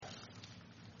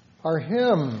Our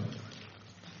hymn,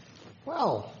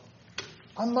 well,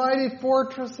 a mighty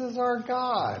fortress is our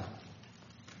God.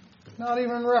 Not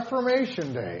even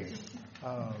Reformation Day.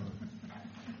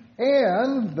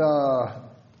 And the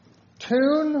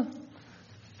tune,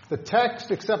 the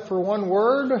text, except for one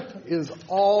word, is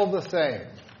all the same.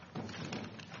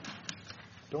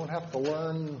 Don't have to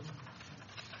learn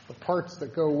the parts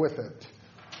that go with it.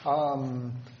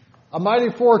 A mighty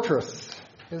fortress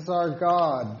is our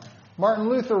God. Martin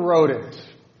Luther wrote it,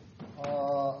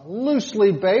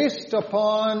 loosely based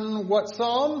upon what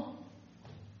psalm?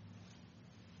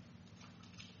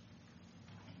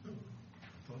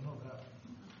 Don't know that.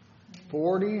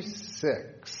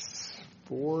 46.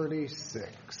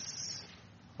 46.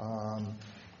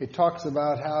 It talks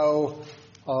about how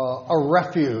a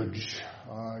refuge.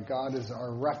 God is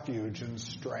our refuge and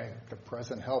strength, a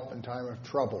present help in time of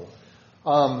trouble.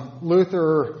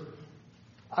 Luther,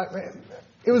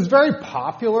 it was very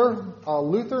popular.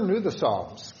 Luther knew the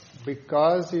Psalms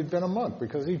because he'd been a monk,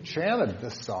 because he chanted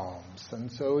the Psalms,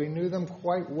 and so he knew them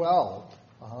quite well.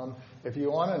 If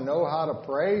you want to know how to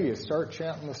pray, you start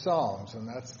chanting the Psalms, and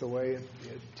that's the way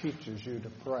it teaches you to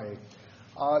pray.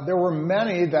 There were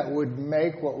many that would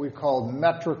make what we called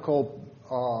metrical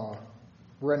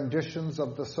renditions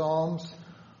of the Psalms,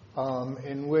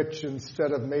 in which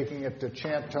instead of making it to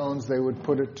chant tones, they would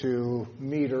put it to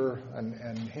meter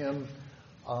and hymn.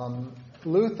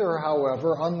 Luther,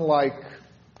 however, unlike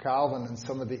Calvin and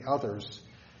some of the others,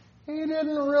 he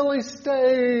didn't really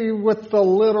stay with the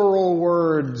literal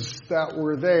words that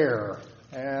were there,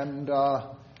 and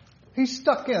he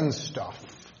stuck in stuff.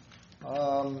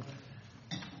 I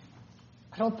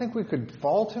don't think we could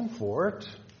fault him for it.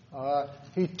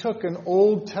 He took an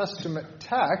Old Testament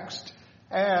text,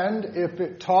 and if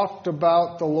it talked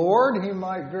about the Lord, he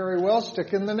might very well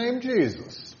stick in the name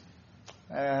Jesus.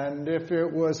 And if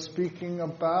it was speaking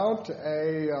about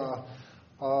a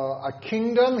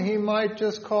kingdom, he might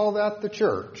just call that the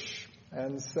church.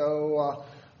 And so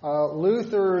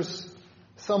Luther's,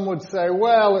 some would say,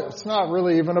 well, it's not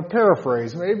really even a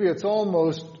paraphrase. Maybe it's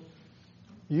almost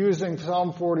using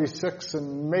Psalm 46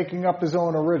 and making up his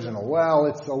own original. Well,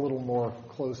 it's a little more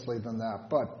closely than that,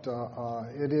 but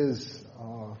it is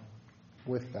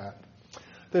with that.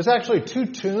 There's actually two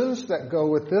tunes that go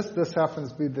with this. This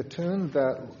happens to be the tune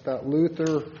that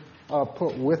Luther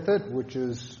put with it, which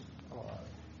is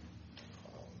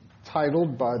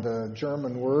titled by the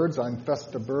German words, Ein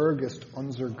fester Burg ist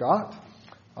unser Gott.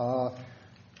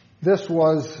 This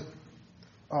was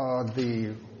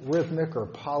the rhythmic or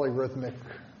polyrhythmic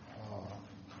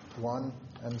one,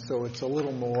 and so it's a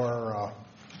little more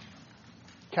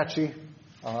catchy.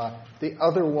 The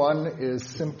other one is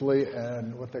simply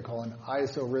what they call an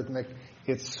isorhythmic.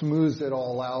 It smooths it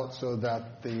all out so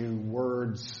that the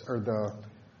words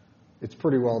it's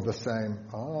pretty well the same.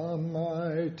 A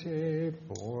mighty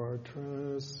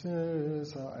fortress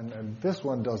is, and this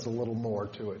one does a little more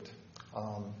to it.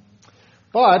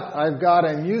 But I've got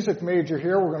a music major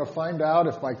here. We're going to find out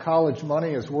if my college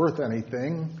money is worth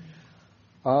anything.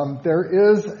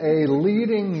 There is a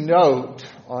leading note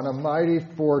on a mighty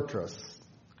fortress.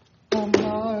 A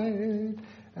might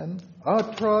and a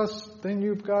trust. Then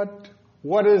you've got,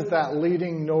 what is that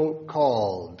leading note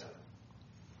called?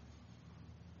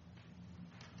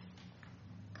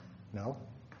 No?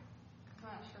 I'm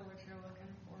not sure what you're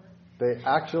looking for. They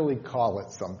actually call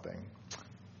it something.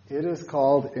 It is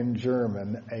called, in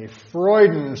German, a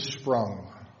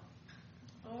Freudensprung.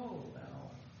 Oh,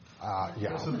 Yeah.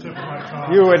 That's the tip of my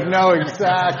tongue. You would know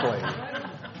exactly.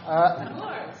 of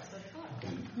course.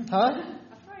 Huh?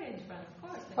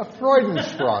 A A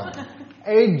Freudensprung.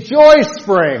 A joy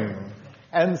spring.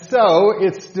 And so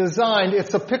it's designed,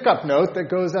 it's a pickup note that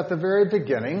goes at the very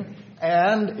beginning,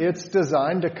 and it's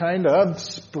designed to kind of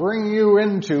spring you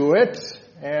into it,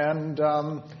 and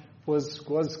was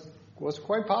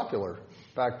quite popular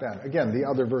back then. Again, the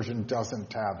other version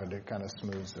doesn't have it. It kind of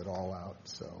smooths it all out.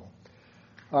 So,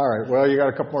 all right. Well, you got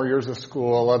a couple more years of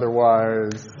school.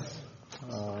 Otherwise,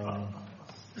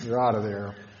 you're out of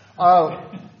there.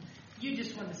 You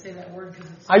just wanted to say that word because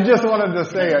it's. I just wanted to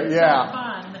say it.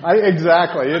 Yeah. Fun.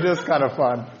 Exactly. It is kind of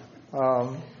fun.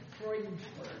 Freudenberg.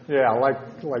 Yeah,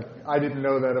 like I didn't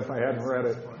know that if I hadn't read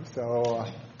it.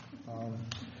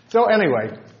 So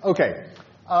anyway, okay.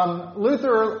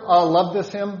 Luther loved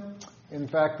this hymn. In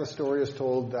fact, the story is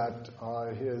told that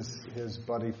his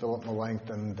buddy Philip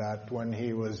Melanchthon, that when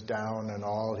he was down and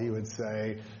all, he would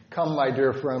say, "Come, my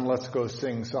dear friend, let's go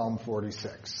sing Psalm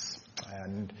 46."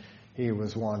 And he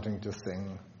was wanting to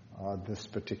sing this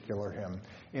particular hymn.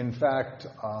 In fact,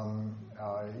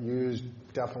 used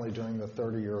definitely during the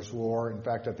 30 Years' War. In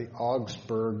fact, at the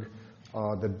Augsburg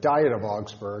the Diet of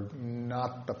Augsburg,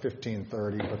 not the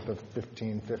 1530, but the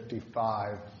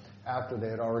 1555, after they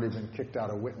had already been kicked out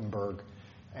of Wittenberg.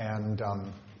 And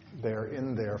they're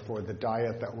in there for the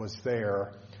Diet that was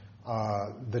there.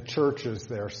 The churches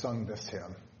there sung this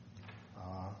hymn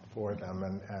for them,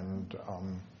 and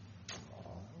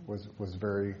was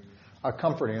very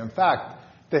comforting. In fact,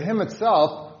 the hymn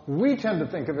itself, we tend to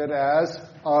think of it as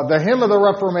the hymn of the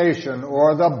Reformation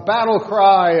or the battle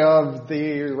cry of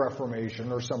the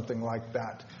Reformation or something like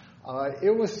that.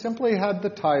 It was simply had the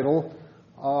title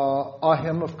A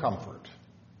Hymn of Comfort.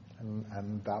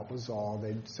 And that was all.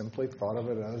 They simply thought of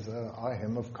it as a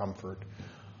hymn of comfort.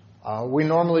 We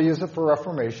normally use it for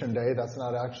Reformation Day. That's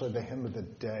not actually the hymn of the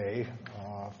day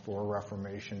for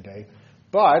Reformation Day.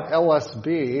 But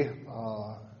LSB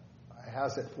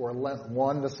has it for Lent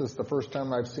 1. This is the first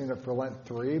time I've seen it for Lent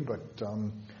 3, but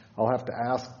I'll have to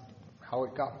ask how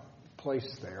it got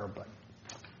placed there. But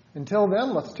until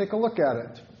then, let's take a look at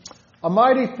it. A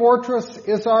mighty fortress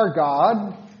is our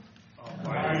God. A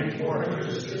mighty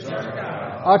fortress is our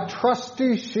God. A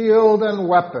trusty shield and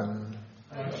weapon.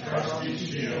 A trusty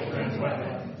shield and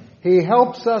weapon. He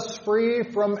helps us free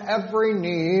from every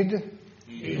need.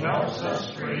 He helps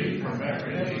us free from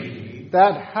every need.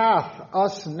 That hath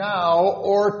us now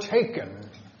o'ertaken.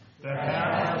 That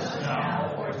hath us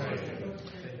now o'ertaken.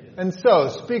 And so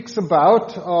speaks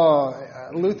about,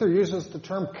 Luther uses the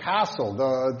term castle.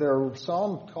 Their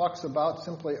psalm talks about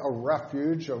simply a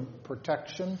refuge of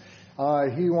protection.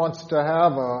 He wants to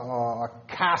have a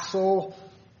castle,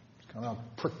 kind of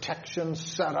protection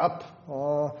set up,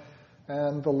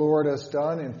 and the Lord has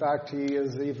done. In fact, he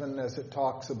is, even as it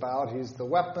talks about, he's the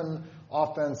weapon,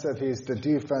 offensive, he's the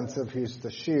defensive, he's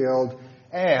the shield,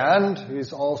 and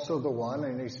he's also the one,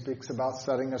 and he speaks about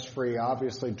setting us free,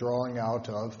 obviously drawing out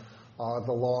of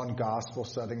the law and gospel,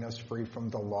 setting us free from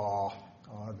the law,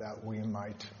 that we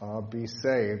might be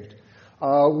saved.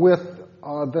 With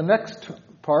the next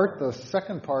part, the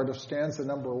second part of stanza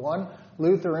number 1,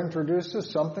 Luther introduces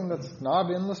something that's not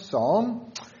in the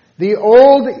psalm. The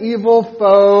old evil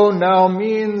foe now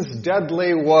means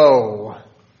deadly woe.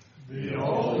 The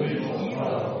old evil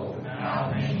foe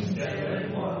now means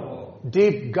deadly woe.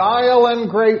 Deep guile and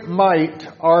great might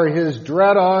are his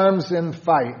dread arms in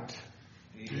fight.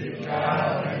 Deep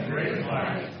guile and great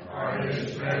might are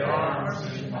his dread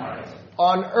arms in might.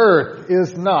 On earth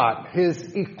is not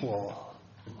his equal.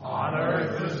 On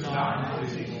earth is not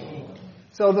his equal.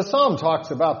 So the psalm talks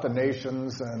about the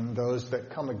nations and those that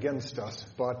come against us,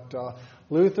 but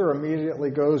Luther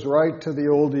immediately goes right to the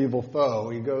old evil foe.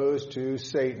 He goes to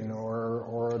Satan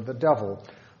or the devil.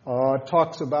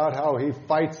 Talks about how he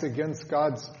fights against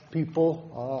God's people.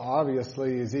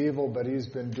 Obviously he's evil, but he's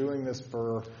been doing this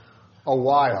for a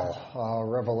while.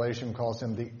 Revelation calls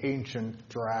him the ancient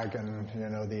dragon,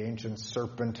 the ancient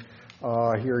serpent.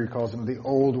 Here he calls him the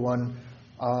old one.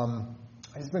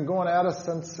 He's been going at us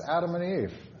since Adam and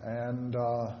Eve,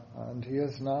 and he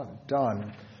is not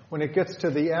done. When it gets to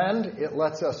the end, it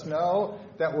lets us know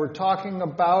that we're talking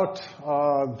about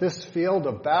this field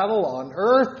of battle on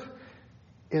earth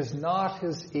is not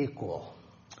his equal.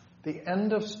 The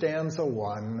end of stanza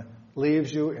 1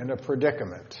 leaves you in a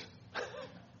predicament.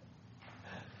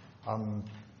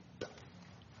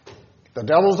 The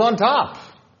devil's on top.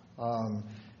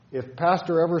 If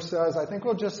pastor ever says, I think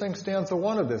we'll just sing stanza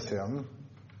 1 of this hymn,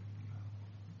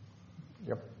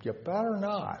 you better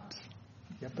not.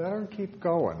 You better keep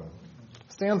going.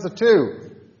 Stanza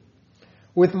 2.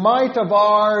 With might of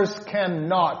ours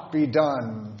cannot be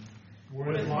done.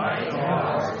 With might of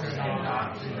ours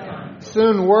cannot be done.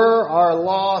 Soon were our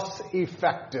loss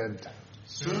effected.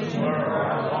 Soon were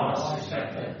our loss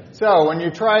effected. So when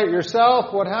you try it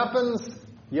yourself, what happens?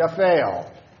 You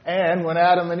fail. And when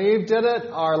Adam and Eve did it,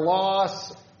 our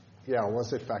loss,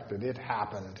 was effected. It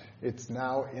happened. It's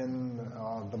now in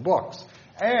the books.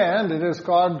 And it has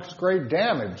caused great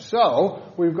damage.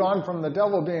 So we've gone from the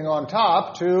devil being on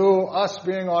top to us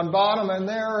being on bottom, and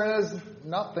there is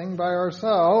nothing by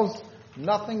ourselves.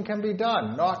 Nothing can be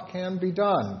done. Naught can be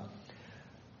done.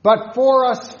 But for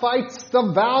us fights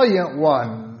the valiant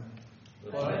one.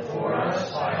 But for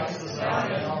us fights the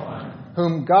valiant one.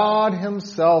 Whom God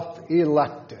himself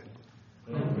elected.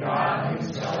 Whom God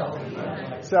himself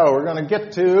elected. So we're going to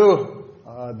get to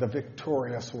the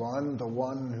victorious one, the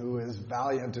one who is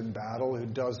valiant in battle, who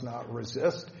does not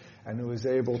resist, and who is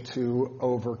able to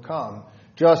overcome.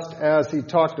 Just as he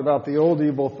talked about the old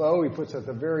evil foe, he puts at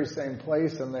the very same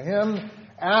place in the hymn,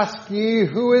 ask ye,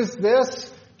 who is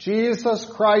this? Jesus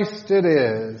Christ it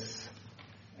is.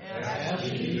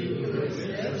 Ask ye, who is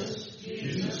this?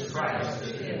 Jesus Christ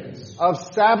it is. Of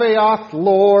Sabaoth,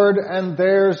 Lord, and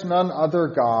there's none other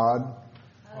God.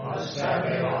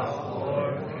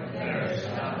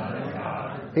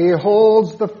 He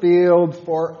holds the field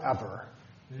forever.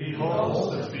 He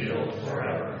holds the field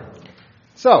forever.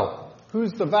 So,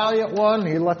 who's the valiant one?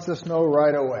 He lets us know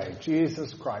right away.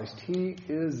 Jesus Christ. He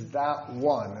is that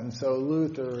one. And so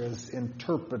Luther is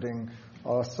interpreting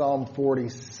Psalm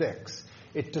 46.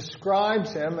 It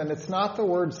describes him, and it's not the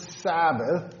word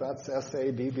Sabbath, that's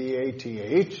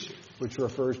S-A-B-B-A-T-H, which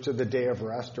refers to the day of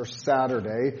rest, or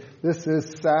Saturday. This is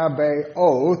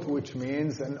Sabaoth, which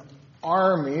means an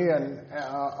army, and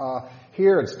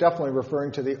here it's definitely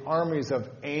referring to the armies of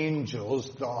angels,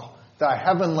 the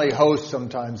heavenly host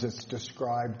sometimes it's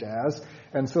described as.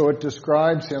 And so it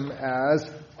describes him as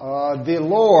the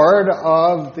Lord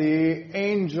of the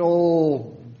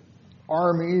angel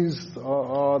armies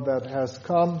that has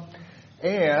come.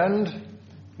 And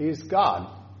he's God.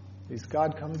 He's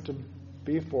God come to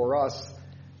be for us.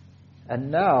 And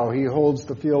now he holds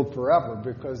the field forever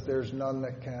because there's none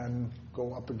that can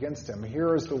go up against him.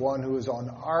 Here is the one who is on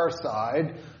our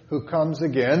side, who comes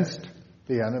against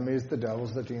the enemies, the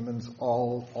devils, the demons,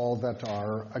 all that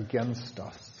are against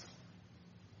us.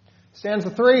 Stanza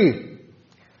 3.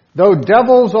 Though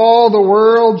devils all the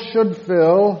world should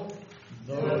fill,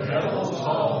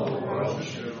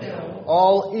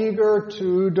 all eager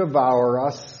to devour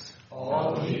us,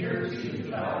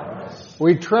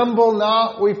 we tremble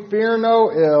not, we fear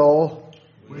no ill.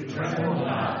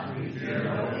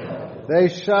 They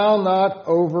shall not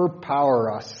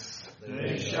overpower us.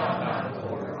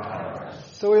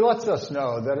 So he lets us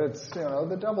know that it's,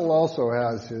 the devil also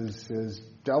has his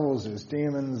devils, his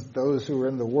demons, those who are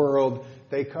in the world.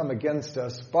 They come against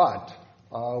us, but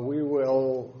we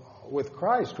will, with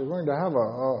Christ, we're going to have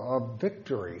a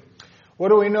victory. What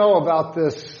do we know about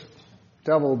this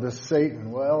devil, this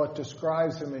Satan? Well, it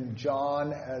describes him in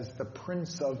John as the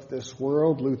prince of this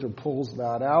world. Luther pulls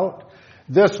that out.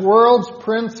 This world's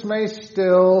prince may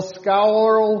still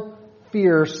scowl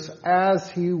fierce as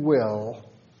he will.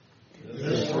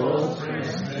 This world's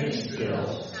prince may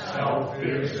still scowl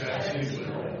fierce as he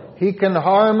will. He can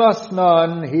harm us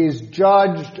none. He's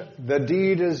judged. The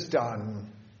deed is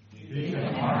done. He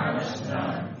can harm us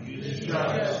none. He's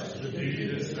judged. The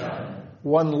deed is done.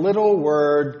 One little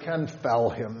word can fell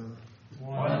him.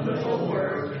 One little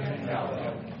word can fell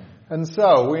him. And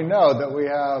so we know that we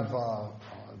have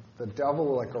the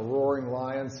devil like a roaring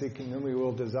lion seeking whom he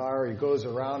will desire. He goes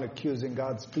around accusing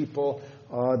God's people.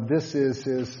 This is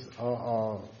his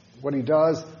what he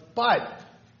does. But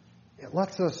it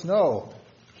lets us know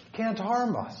he can't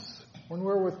harm us. When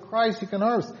we're with Christ, he can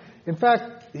harm us. In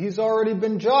fact, he's already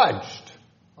been judged.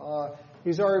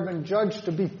 He's already been judged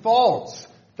to be false.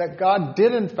 That God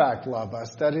did in fact love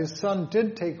us. That his Son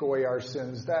did take away our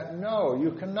sins. That no,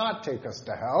 you cannot take us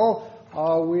to hell.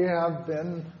 We have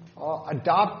been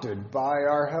adopted by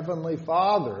our Heavenly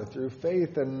Father through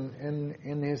faith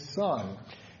in his Son.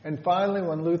 And finally,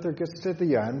 when Luther gets to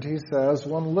the end, he says,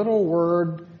 one little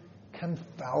word can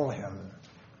fell him.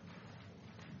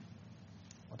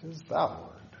 What is that word?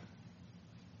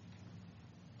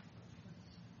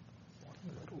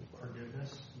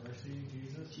 Forgiveness, mercy,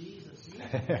 Jesus.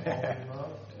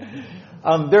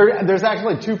 There's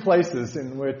actually two places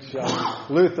in which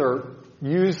Luther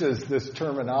uses this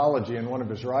terminology in one of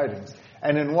his writings.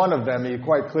 And in one of them, he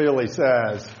quite clearly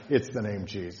says, it's the name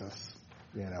Jesus.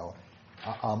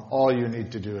 All you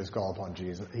need to do is call upon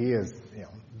Jesus. He is,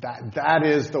 that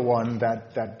is the one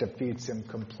that defeats him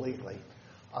completely.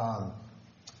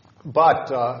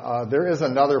 But there is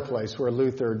another place where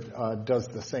Luther does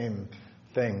the same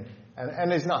thing.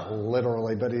 And he's not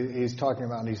literally, but he's talking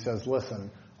about, and he says, listen,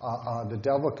 the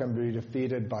devil can be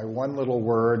defeated by one little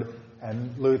word,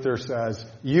 and Luther says,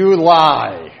 you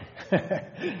lie.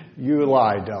 You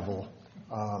lie, devil.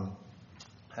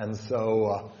 And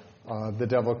so the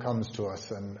devil comes to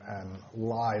us and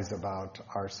lies about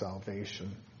our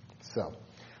salvation. So,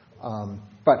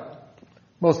 but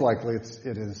most likely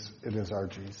it is our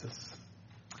Jesus.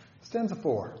 Stanza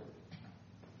 4.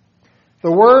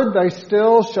 The word they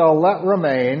still shall let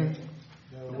remain.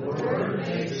 The word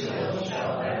they still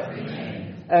shall let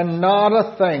remain. And not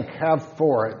a thank have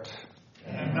for it.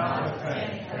 And not a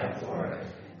thank have for it.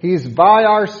 He's by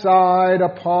our side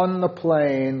upon the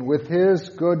plain with his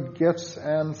good gifts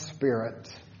and spirit.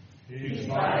 He's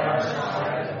by our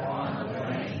side upon the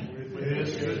plain with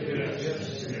his good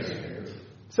gifts and spirit.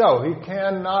 So he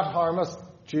cannot harm us.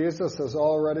 Jesus has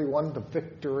already won the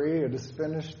victory. It is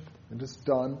finished. It is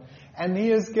done. And he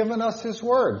has given us his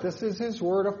word. This is his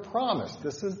word of promise.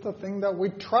 This is the thing that we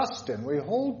trust in, we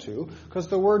hold to, because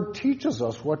the word teaches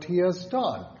us what he has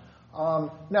done.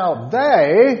 Now,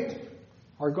 they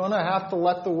are going to have to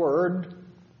let the word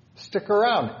stick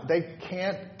around. They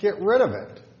can't get rid of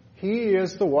it. He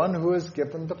is the one who has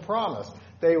given the promise.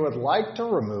 They would like to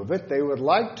remove it. They would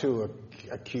like to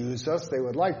accuse us.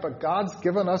 But God's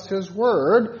given us His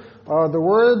word. The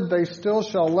word they still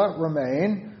shall let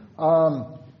remain.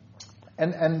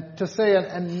 And to say,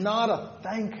 and not a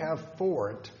thank have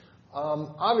for it.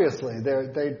 Obviously,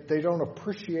 they don't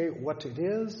appreciate what it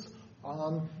is.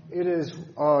 It is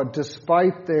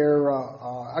despite their,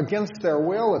 against their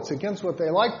will. It's against what they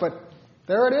like, but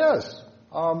there it is.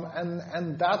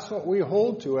 And that's what we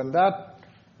hold to, and that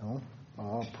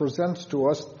presents to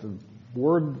us the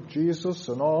word Jesus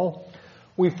and all.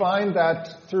 We find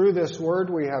that through this word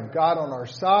we have God on our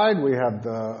side. We have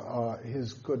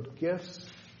His good gifts,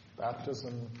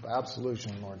 baptism,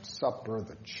 absolution, Lord's Supper,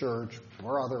 the church,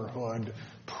 brotherhood,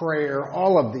 prayer,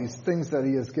 all of these things that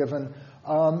He has given.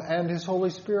 And His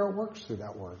Holy Spirit works through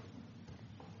that word.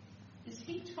 Is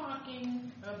He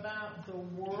talking about the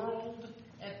world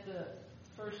at the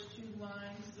first two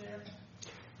lines there?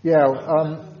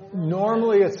 Yeah,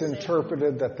 normally it's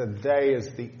interpreted that the they is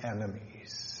the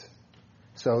enemies.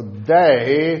 So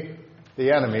they,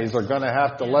 the enemies, are going to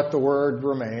have to let the word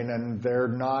remain, and they're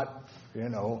not,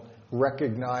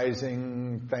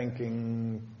 recognizing,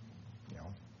 thanking,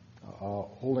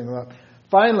 holding them up.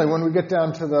 Finally, when we get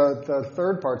down to the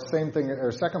third part, same thing,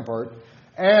 or second part,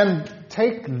 and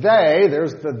take they,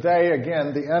 there's the they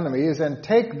again, the enemies, and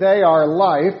take they our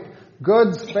life,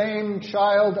 goods, fame,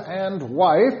 child, and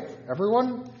wife.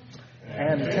 Everyone?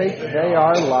 And take they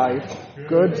our life,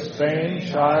 goods, fame,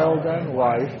 child, and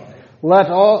wife.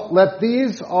 Let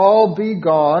these all be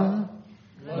gone.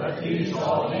 Let these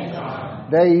all be gone.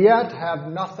 They yet have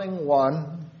nothing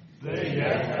won. They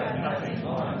yet have nothing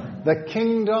won. The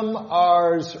kingdom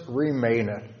ours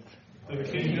remaineth. The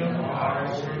kingdom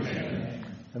ours remaineth.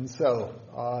 And so,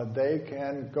 they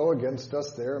can go against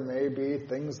us. There may be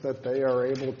things that they are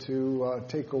able to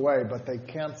take away, but they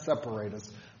can't separate us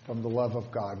from the love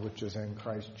of God, which is in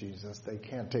Christ Jesus. They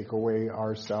can't take away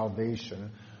our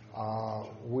salvation.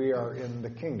 We are in the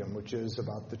kingdom, which is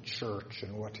about the church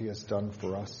and what He has done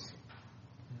for us.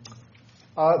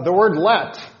 The word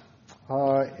let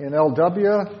in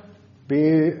LW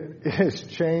is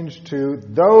changed to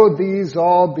though these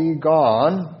all be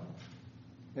gone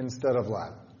instead of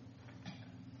let.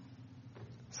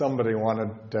 Somebody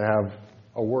wanted to have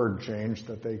a word change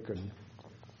that they could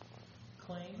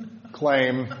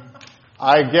claim.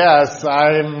 I guess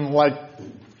I'm like,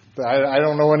 I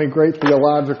don't know any great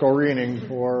theological reading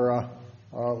for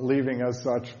leaving as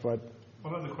such, but.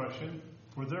 One other question.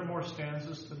 Were there more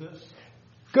stanzas to this?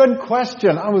 Good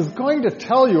question. I was going to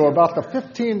tell you about the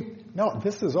 15. No,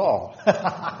 this is all.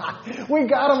 We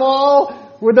got them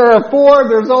all. There are 4,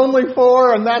 there's only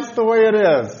 4, and that's the way it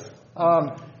is.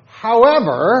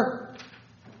 However,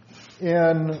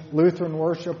 in Lutheran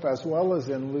worship as well as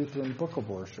in Lutheran Book of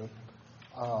Worship,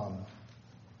 a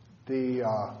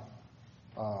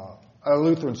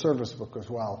Lutheran service book as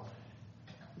well,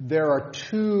 there are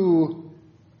 2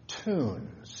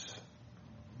 tunes.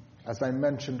 As I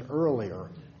mentioned earlier,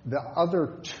 the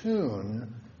other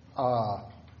tune,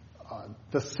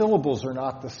 the syllables are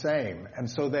not the same, and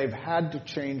so they've had to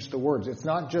change the words. It's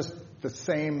not just the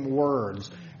same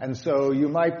words. And so you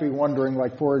might be wondering,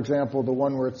 like, for example, the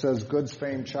one where it says goods,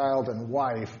 fame, child, and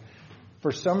wife.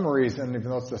 For some reason, even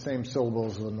though it's the same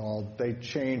syllables and all, they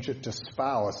change it to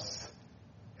spouse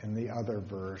in the other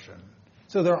version.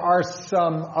 So there are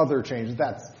some other changes.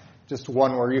 That's just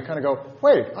one where you kind of go,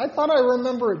 wait, I thought I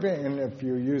remember it being. And if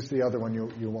you use the other one,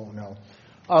 you won't know.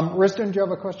 Riston, do you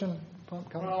have a question?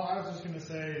 Well, I was just going to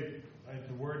say,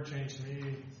 the word change to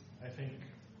me, I think,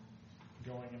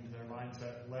 going into their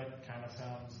mindset, let kind of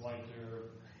sounds like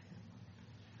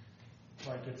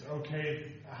it's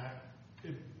okay.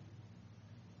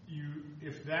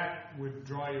 If that would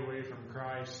draw you away from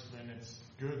Christ, then it's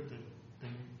good.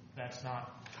 Then that's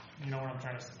not, you know what I'm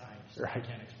trying to say. I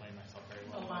can't explain myself very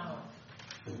well. Allow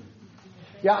it.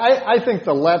 Yeah, I think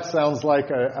the let sounds like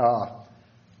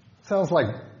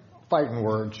fighting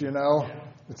words, you know. Yeah.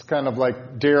 It's kind of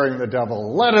like daring the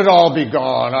devil. Let it all be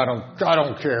gone. I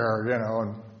don't care, you know.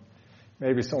 And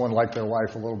maybe someone liked their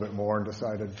wife a little bit more and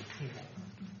decided,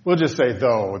 we'll just say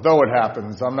though it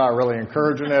happens. I'm not really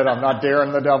encouraging it. I'm not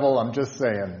daring the devil. I'm just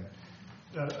saying.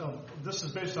 This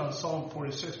is based on Psalm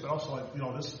 46, but also,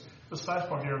 this last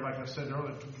part here, like I said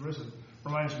earlier,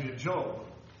 reminds me of Job.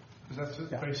 Because that's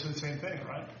basically the same thing,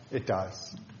 right? It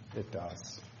does.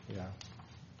 Yeah.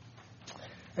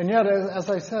 And yet, as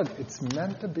I said, it's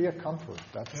meant to be a comfort.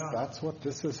 That's what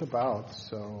this is about.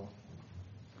 So,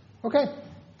 okay,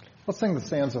 let's sing the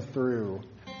stanza through.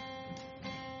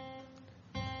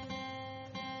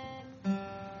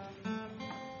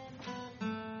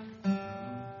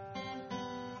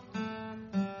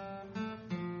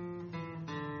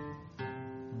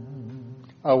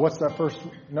 What's that first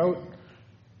note?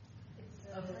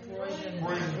 Of Freudian.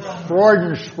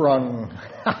 Freudensprung.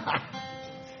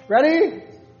 Ready?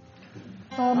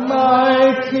 A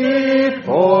mighty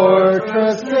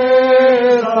fortress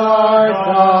is our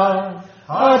God,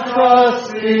 a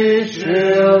trusty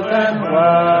shield and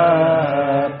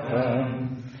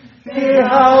weapon. He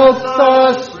helps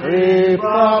us free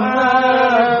from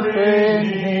every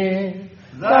need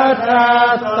that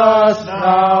hath us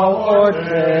now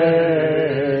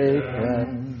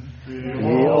o'ertaken.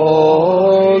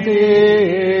 Behold,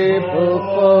 the evil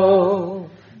foe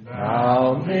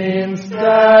now means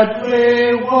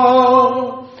deadly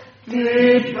woe.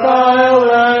 Deep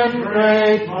guile and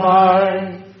great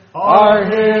might are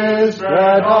his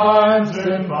dread arms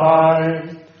invite.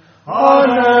 On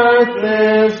earth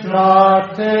is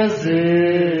not his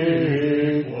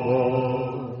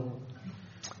equal.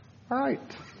 All right.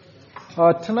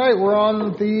 Tonight we're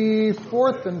on the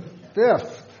 4th and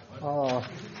 5th.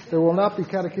 There will not be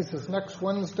catechesis next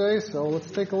Wednesday, so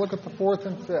let's take a look at the 4th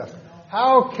and 5th.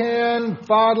 How can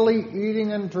bodily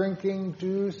eating and drinking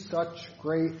do such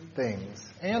great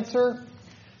things? Answer: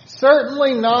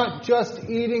 certainly not just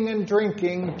eating and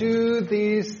drinking do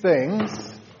these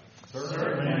things.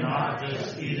 Certainly not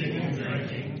just eating and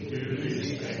drinking do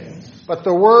these things. But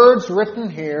the words written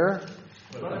here,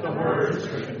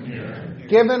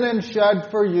 given and shed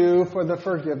for you for the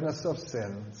forgiveness of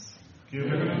sins.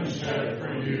 Given and shed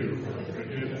for you for the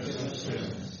forgiveness of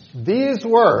sins. These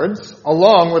words,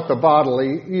 along with the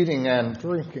bodily eating and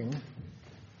drinking,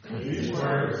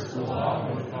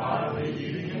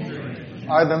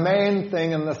 are the main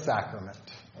thing in the sacrament.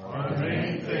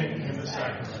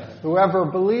 Whoever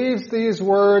believes these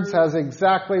words has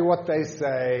exactly what they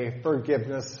say: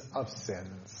 forgiveness of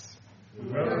sins.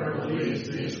 Whoever believes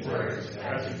these words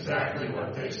has exactly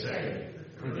what they say: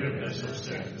 forgiveness of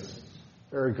sins.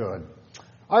 Very good.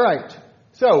 All right.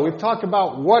 So we've talked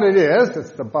about what it is.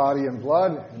 It's the body and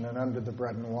blood, and then under the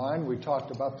bread and wine. We talked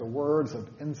about the words of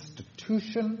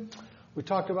institution. We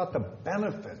talked about the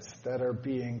benefits that are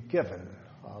being given: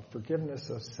 forgiveness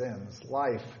of sins,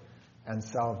 life, and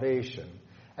salvation.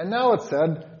 And now it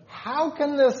said, how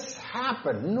can this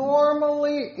happen?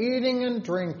 Normally, eating and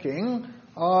drinking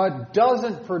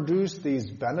doesn't produce these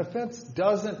benefits,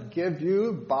 doesn't give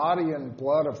you body and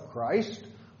blood of Christ.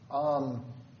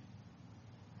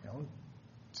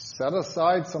 Set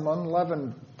aside some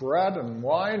unleavened bread and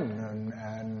wine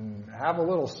and have a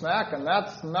little snack, and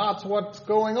that's not what's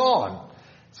going on.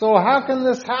 So how can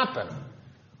this happen?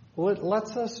 Well, it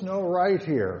lets us know right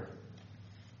here.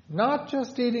 Not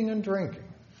just eating and drinking,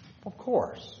 of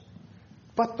course,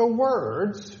 but the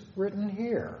words written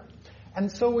here. And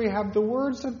so we have the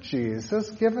words of Jesus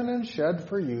given and shed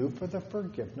for you for the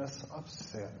forgiveness of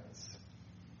sins.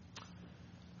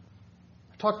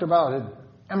 I talked about it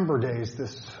Ember Days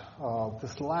this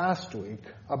last week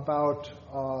about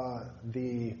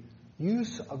the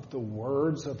use of the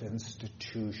words of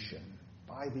institution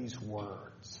by these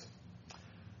words.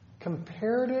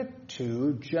 Compared it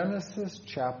to Genesis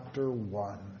chapter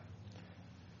 1.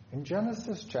 In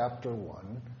Genesis chapter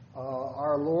 1,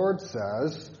 our Lord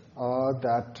says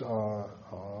that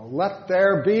let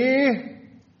there be,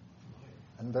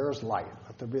 and there's light.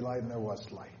 Let there be light, and there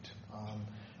was light.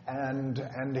 And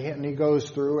he goes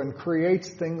through and creates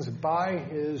things by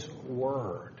his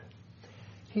word.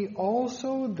 He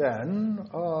also then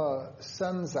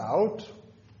sends out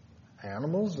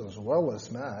animals as well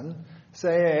as men,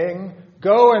 saying,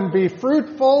 go and be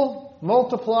fruitful,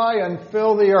 multiply, and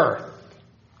fill the earth.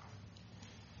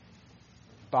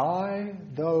 By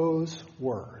those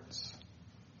words,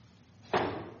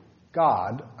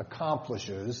 God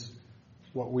accomplishes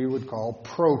what we would call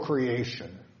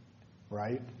procreation,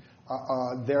 right?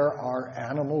 There are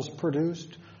animals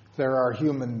produced. There are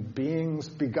human beings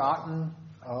begotten,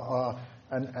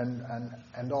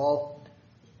 and all.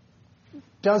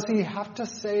 Does he have to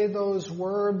say those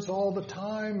words all the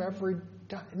time, every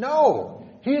time? No.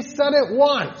 He said it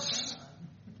once.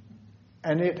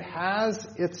 And it has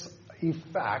its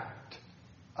effect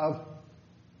of,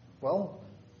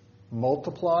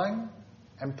 multiplying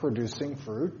and producing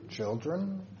fruit,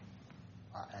 children,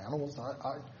 animals,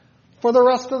 for the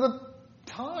rest of the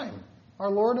time.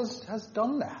 Our Lord has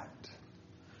done that.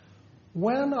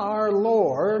 When our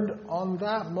Lord, on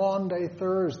that Maundy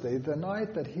Thursday, the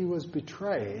night that he was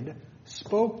betrayed,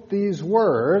 spoke these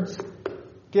words,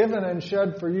 given and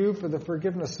shed for you for the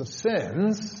forgiveness of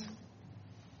sins,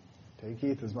 take,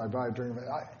 eat, as my body, drink of it.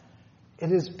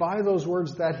 It is by those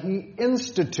words that he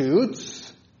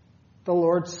institutes the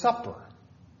Lord's Supper.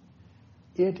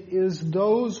 It is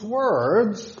those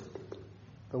words,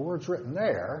 the words written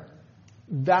there,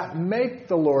 that make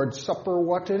the Lord's Supper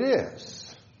what it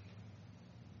is.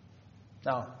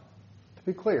 Now, to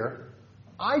be clear,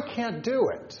 I can't do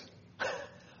it.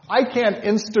 I can't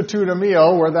institute a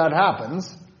meal where that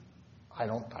happens. I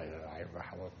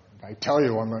tell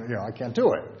you, I can't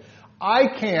do it. I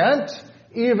can't,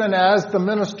 even as the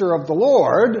minister of the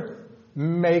Lord,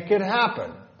 make it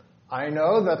happen. I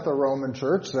know that the Roman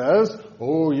Church says,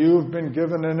 oh, you've been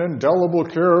given an indelible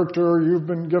character, you've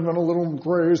been given a little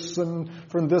grace, and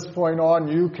from this point on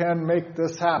you can make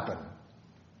this happen.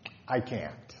 I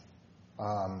can't.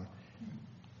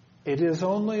 It is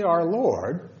only our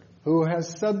Lord who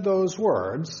has said those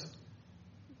words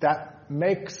that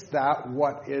makes that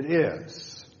what it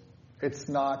is. It's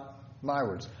not my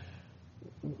words.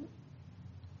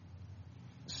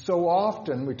 So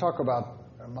often we talk about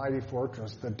a mighty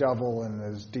fortress, the devil and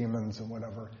his demons and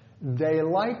whatever. They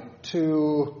like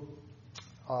to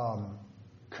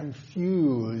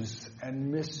confuse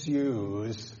and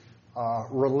misuse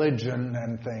religion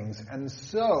and things. And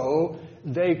so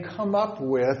they come up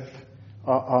with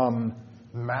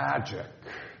magic.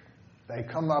 They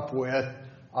come up with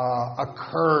a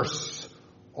curse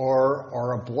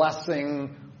or a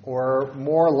blessing, or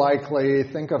more likely,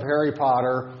 think of Harry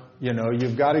Potter.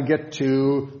 You've got to get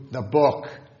to the book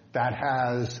that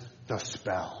has the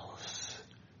spells.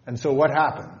 And so what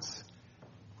happens?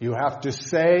 You have to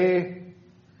say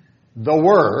the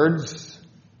words,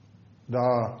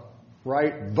 the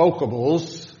right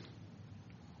vocables,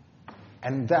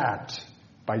 and that,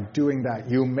 by doing that,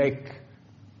 you make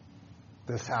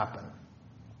this happen.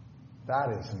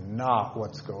 That is not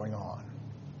what's going on.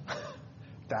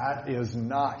 That is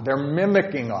not. They're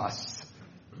mimicking us,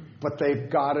 but they've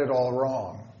got it all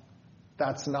wrong.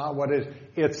 That's not what it is.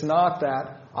 It's not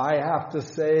that I have to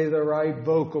say the right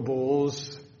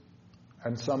vocables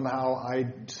and somehow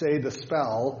I say the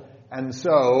spell, and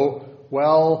so,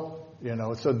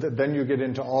 then you get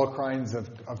into all kinds of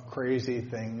crazy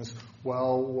things.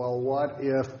 Well, what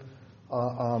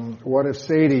if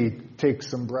Sadie takes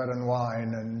some bread and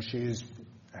wine and she's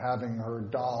having her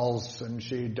dolls and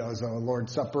she does a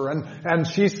Lord's Supper and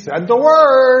she said the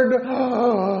word,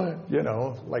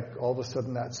 like all of a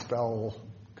sudden that spell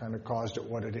kind of caused it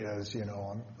what it is.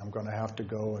 I'm going to have to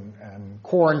go and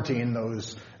quarantine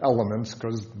those elements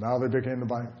because now they became the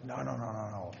Bible.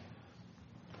 No.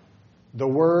 The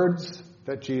words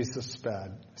that Jesus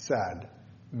said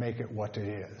make it what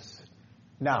it is.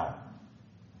 Now,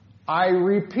 I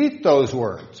repeat those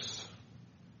words.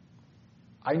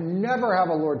 I never have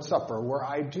a Lord's Supper where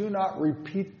I do not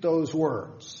repeat those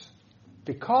words,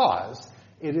 because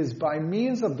it is by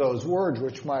means of those words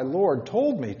which my Lord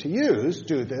told me to use,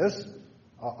 do this,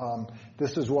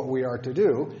 this is what we are to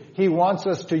do. He wants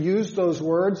us to use those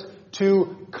words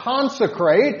to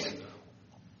consecrate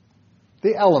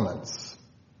the elements,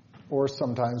 or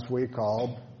sometimes we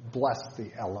call bless the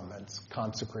elements,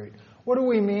 consecrate. What do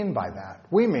we mean by that?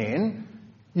 We mean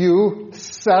you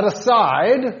set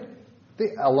aside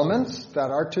the elements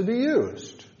that are to be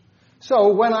used.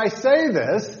 So when I say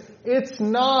this, it's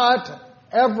not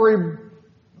every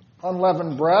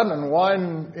unleavened bread and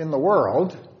wine in the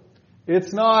world.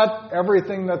 It's not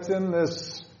everything that's in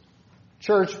this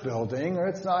church building.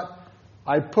 It's not,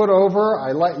 I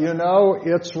let you know,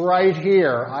 it's right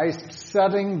here. I'm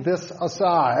setting this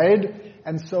aside,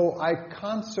 and so I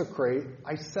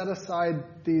set aside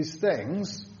these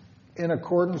things in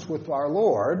accordance with our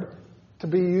Lord to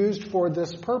be used for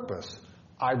this purpose.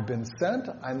 I've been sent.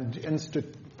 I'm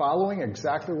following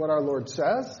exactly what our Lord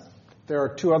says. There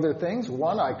are two other things.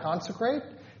 One, I consecrate.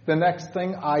 The next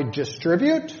thing, I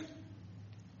distribute.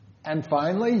 And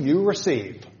finally, you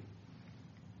receive.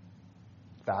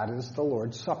 That is the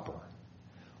Lord's Supper.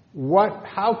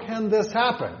 How can this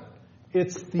happen?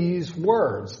 It's these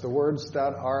words, the words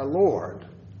that our Lord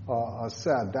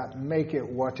said, that make it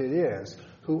what it is.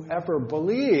 Whoever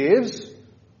believes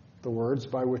the words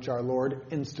by which our Lord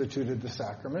instituted the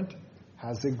sacrament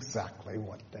has exactly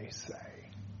what they say.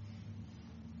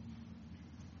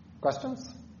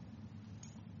 Questions?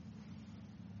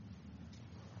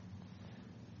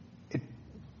 It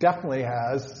definitely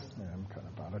has, I'm kind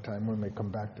of out of time, we may come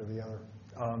back to the other.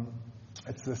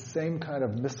 It's the same kind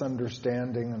of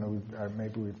misunderstanding, and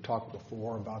maybe we've talked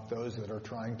before about those that are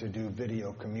trying to do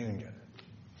video communion.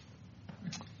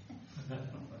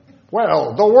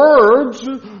 Well, the words,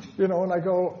 and I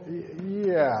go,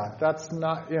 yeah, that's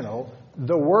not,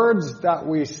 the words that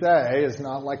we say is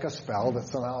not like a spell that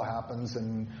somehow happens,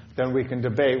 and then we can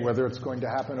debate whether it's going to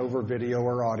happen over video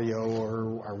or audio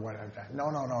or whatever.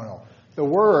 No. The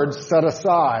words set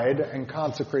aside and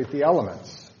consecrate the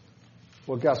elements.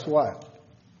 Well, guess what?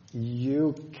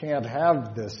 You can't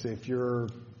have this if you're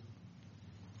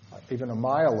even a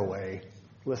mile away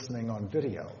listening on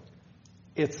video.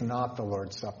 It's not the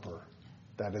Lord's Supper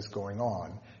that is going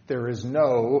on. There is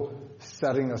no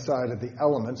setting aside of the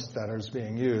elements that is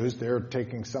being used. They're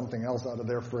taking something else out of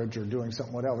their fridge or doing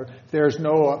something whatever. There's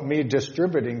no me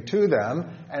distributing to them,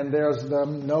 and there's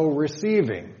no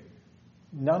receiving.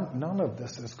 None of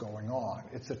this is going on.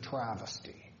 It's a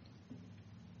travesty.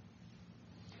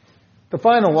 The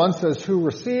final one says, who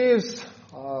receives?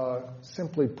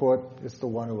 Simply put, it's the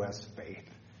one who has faith,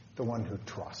 the one who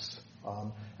trusts.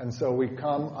 And so we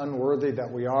come unworthy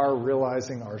that we are,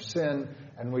 realizing our sin,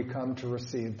 and we come to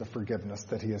receive the forgiveness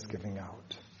that he is giving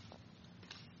out.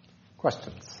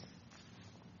 Questions?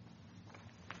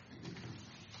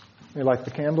 We light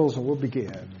the candles and we'll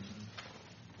begin.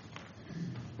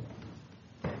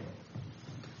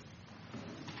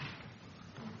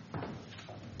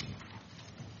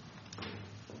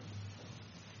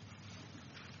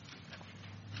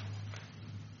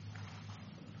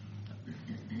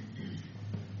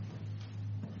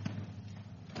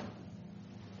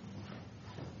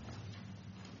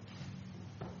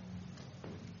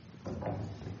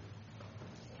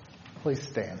 Please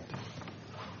stand.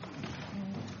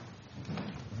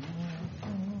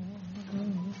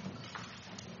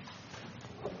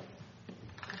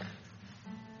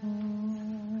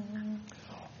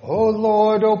 O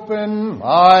Lord, open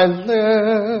my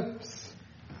lips,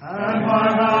 and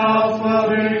my mouth will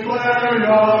declare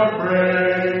your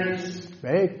praise.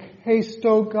 Make haste,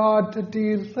 O God, to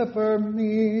deliver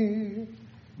me.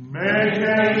 Make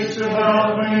haste to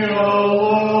help me, O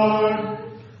Lord.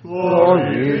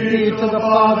 Glory be to the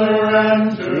Father,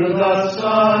 and to the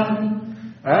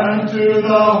Son, and to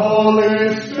the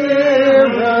Holy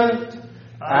Spirit,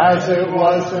 as it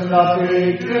was in the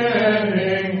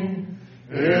beginning,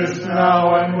 is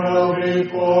now, and will be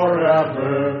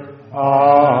forever.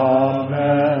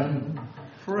 Amen.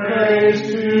 Praise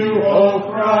to you, O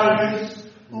Christ,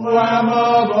 Lamb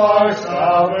of our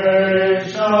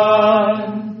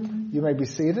salvation. You may be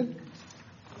seated.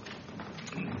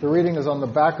 The reading is on the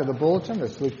back of the bulletin.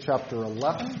 It's Luke chapter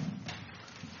 11,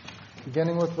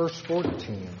 beginning with verse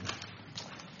 14.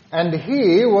 And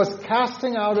he was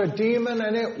casting out a demon,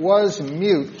 and it was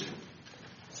mute.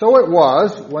 So it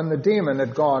was, when the demon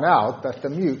had gone out, that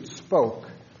the mute spoke,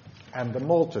 and the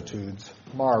multitudes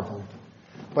marveled.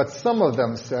 But some of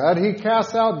them said, he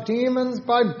casts out demons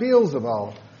by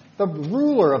Beelzebul, the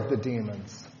ruler of the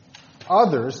demons.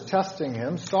 Others, testing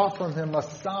him, sought from him a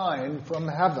sign from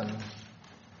heaven.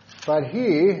 But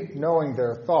he, knowing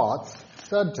their thoughts,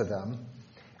 said to them,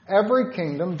 every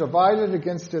kingdom divided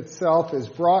against itself is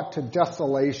brought to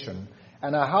desolation,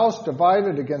 and a house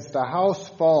divided against a house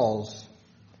falls.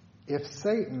 If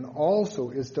Satan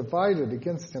also is divided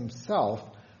against himself,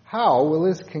 how will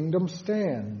his kingdom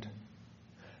stand?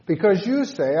 Because you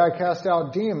say, I cast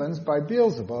out demons by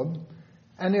Beelzebub,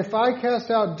 and if I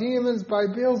cast out demons by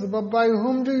Beelzebub, by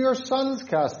whom do your sons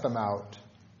cast them out?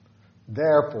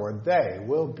 Therefore they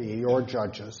will be your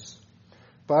judges.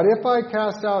 But if I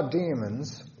cast out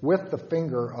demons with the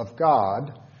finger of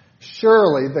God,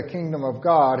 surely the kingdom of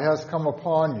God has come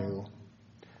upon you.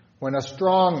 When a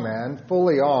strong man,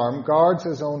 fully armed, guards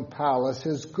his own palace,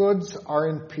 his goods are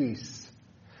in peace.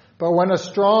 But when a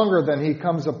stronger than he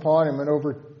comes upon him and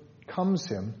overcomes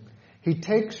him, he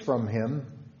takes from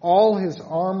him all his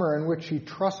armor in which he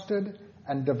trusted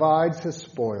and divides his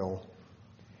spoil.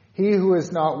 He who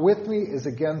is not with me is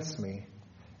against me,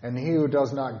 and he who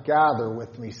does not gather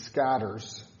with me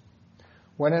scatters.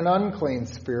 When an unclean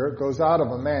spirit goes out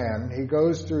of a man, he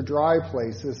goes through dry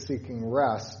places seeking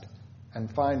rest,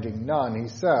 and finding none, he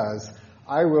says,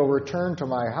 I will return to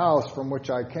my house from which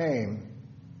I came.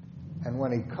 And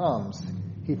when he comes,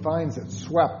 he finds it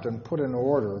swept and put in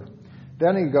order.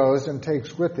 Then he goes and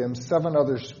takes with him 7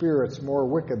 other spirits more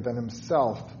wicked than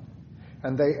himself,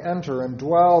 and they enter and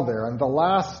dwell there, and the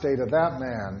last state of that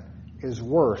man is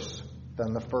worse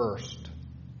than the first.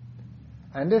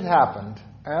 And it happened,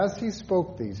 as he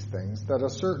spoke these things, that a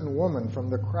certain woman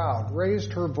from the crowd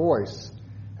raised her voice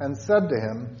and said to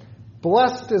him,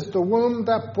 Blessed is the womb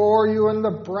that bore you and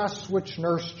the breasts which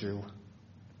nursed you.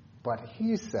 But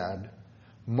he said,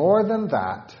 More than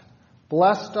that,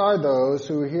 blessed are those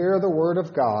who hear the word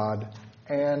of God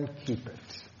and keep it.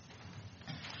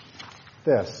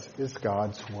 This is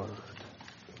God's word.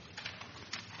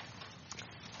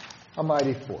 A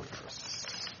mighty fortress.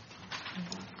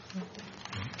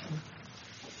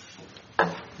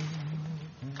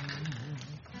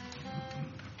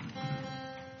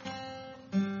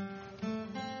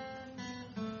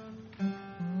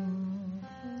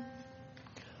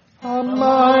 A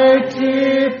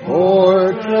mighty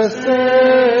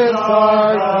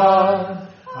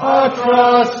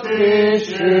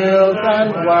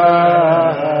and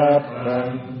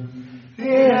weapon.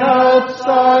 He helps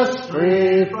us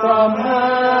free from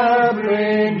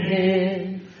every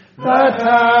need that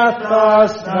hath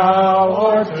us now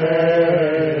o'ertaken.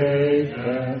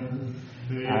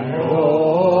 And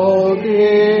old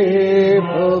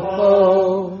evil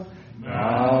foe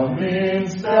now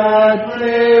means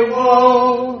deadly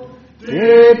woe.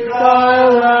 Deep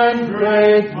guile and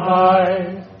great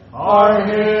might are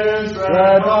his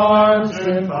red arms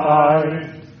in fight.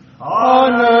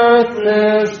 On earth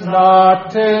is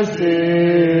not his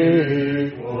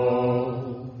equal.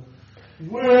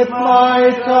 With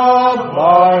might of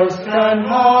ours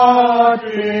cannot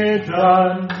be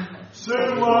done.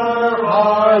 Sin were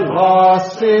our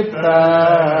loss effected.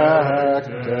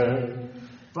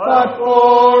 But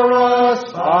for us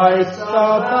fights the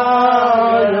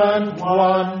valiant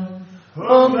one,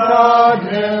 whom God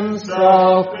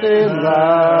himself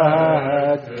elected.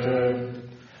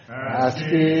 Ask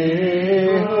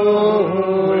ye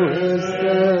who is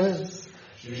this?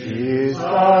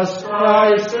 Jesus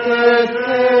Christ it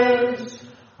is,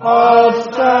 of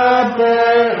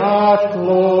Sabaoth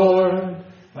Lord,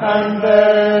 and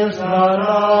there's none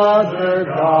other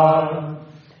God.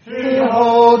 He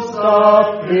holds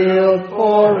the field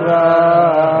forever.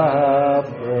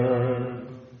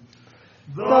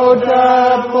 Though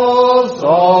devils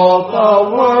all the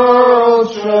world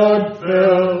should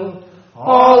fill,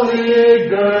 all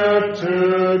eager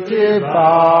to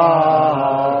devour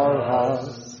us,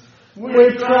 we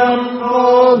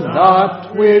tremble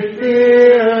not, we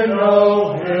fear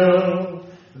no ill.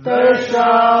 They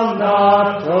shall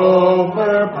not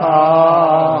overpower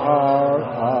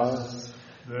us.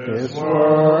 This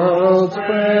world's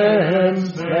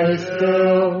winds may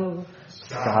still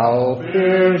scowl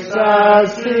fierce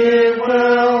as he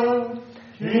will.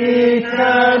 He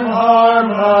can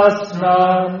harm us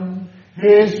none.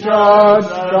 His judge,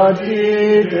 the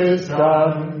deed is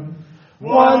done.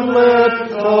 One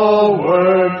little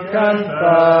word can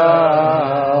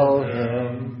fell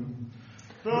him.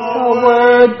 The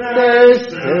word they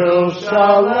still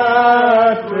shall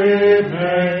let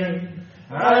remain,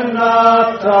 and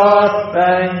not a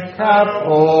thank have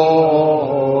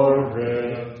for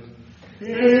it.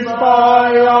 He's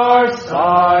by our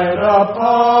side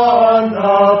upon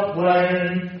the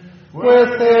plain,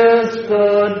 with his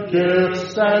good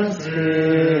gifts and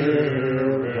spirit,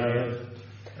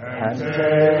 and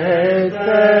take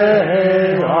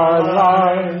they our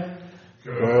life,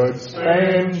 good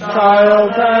Spain,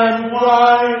 child and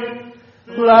wife.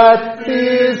 Let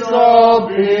these all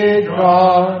be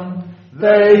gone,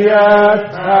 they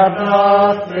yet have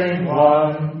nothing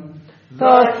won,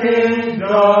 the kingdom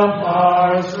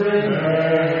ours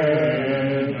remaineth.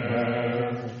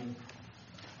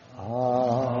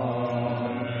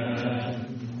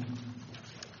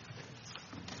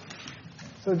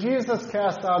 So Jesus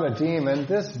cast out a demon.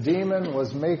 This demon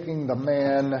was making the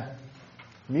man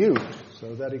mute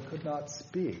so that he could not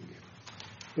speak.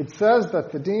 It says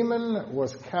that the demon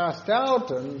was cast out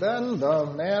and then the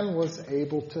man was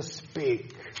able to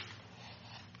speak.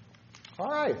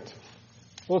 All right.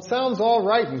 Well, it sounds all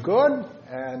right and good.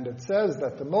 And it says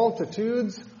that the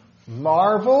multitudes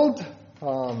marveled.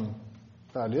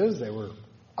 That is, they were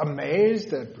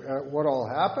amazed at what all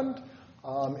happened.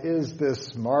 Is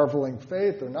this marveling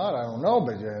faith or not? I don't know,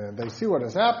 but they see what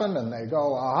has happened and they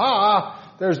go,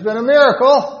 aha, there's been a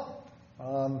miracle.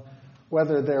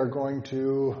 Whether they're going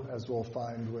to, as we'll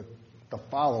find with the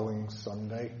following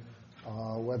Sunday,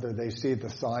 whether they see the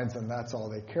signs and that's all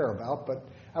they care about. But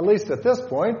at least at this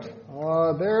point, they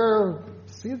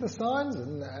see the signs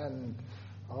and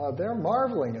they're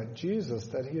marveling at Jesus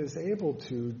that he is able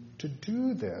to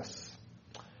do this.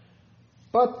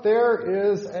 But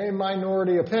there is a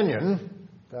minority opinion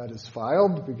that is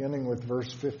filed, beginning with verse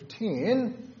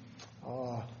 15.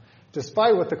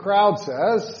 Despite what the crowd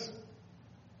says,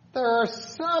 there are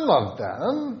some of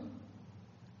them.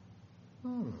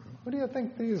 Who do you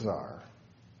think these are?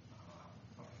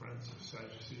 Friends of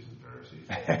Sadducees and Pharisees.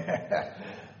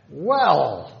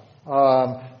 Well,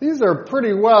 these are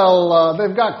pretty well,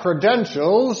 they've got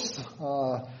credentials.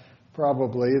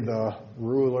 Probably the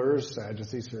rulers,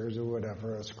 Sadducees, Pharisees, or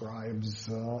whatever, scribes.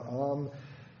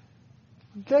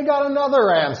 They got another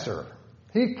answer.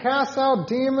 He casts out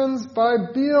demons by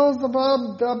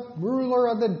Beelzebub, the ruler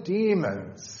of the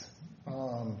demons.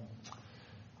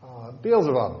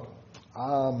 Beelzebub.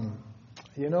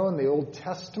 In the Old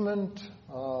Testament,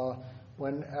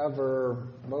 whenever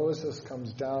Moses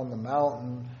comes down the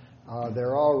mountain,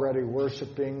 they're already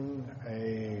worshiping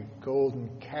a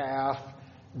golden calf.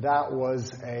 That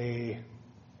was a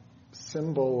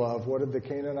symbol of, what did the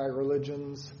Canaanite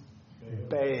religions?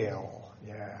 Baal.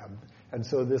 Yeah. And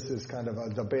so this is kind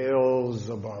of the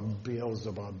Beelzebub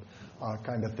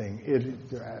kind of thing.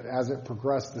 As it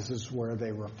progressed, this is where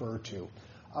they refer to.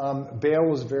 Baal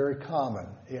was very common.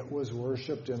 It was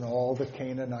worshipped in all the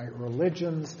Canaanite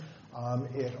religions.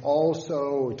 It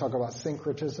also, we talk about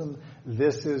syncretism,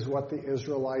 this is what the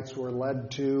Israelites were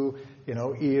led to.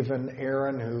 Even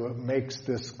Aaron, who makes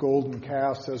this golden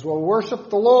calf, says, well, worship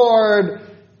the Lord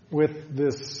with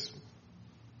this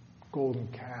golden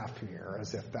calf here,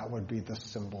 as if that would be the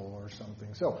symbol or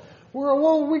something. So,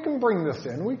 we can bring this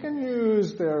in. We can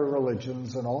use their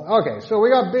religions and all. Okay, so we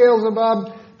got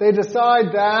Beelzebub. They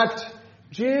decide that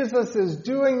Jesus is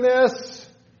doing this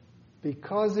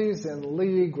because he's in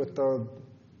league with the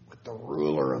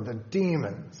ruler of the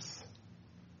demons.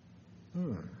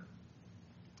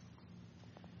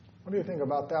 What do you think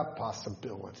about that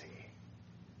possibility?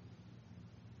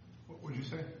 What would you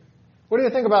say? What do you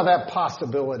think about that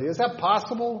possibility? Is that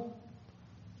possible?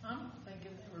 I'm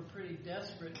thinking they were pretty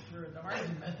desperate for an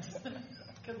argument.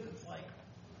 Because it's like,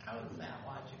 how is that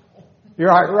logical? You're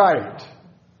right.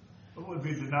 It would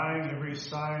be denying every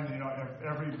sign,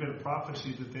 every bit of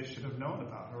prophecy that they should have known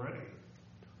about already.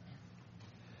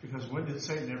 Because when did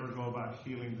Satan ever go about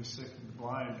healing the sick and the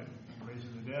blind and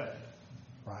raising the dead?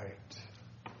 Right.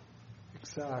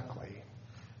 Exactly.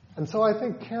 And so I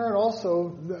think Karen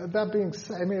also, that being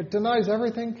said, it denies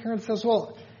everything. Karen says,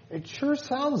 well, it sure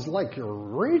sounds like you're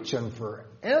reaching for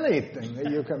anything that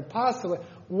you can possibly.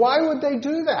 Why would they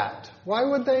do that? Why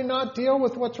would they not deal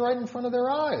with what's right in front of their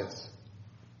eyes?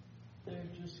 They're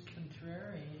just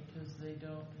contrary because they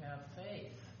don't have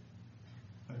faith.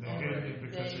 And they hated it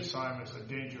because they saw him as a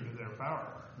danger to their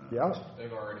power. Yeah.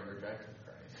 They've already rejected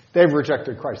Christ. They've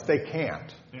rejected Christ. They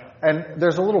can't. Yeah. And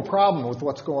there's a little problem with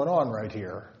what's going on right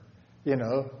here.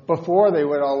 Before they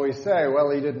would always say,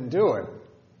 well, he didn't do it.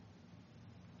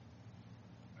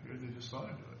 Maybe they just saw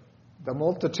him do it. The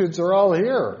multitudes are all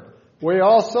here. We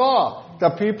all saw.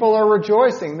 The people are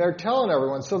rejoicing. They're telling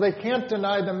everyone. So they can't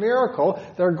deny the miracle.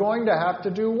 They're going to have to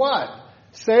do what?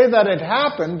 Say that it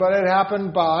happened, but it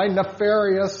happened by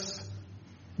nefarious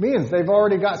means. They've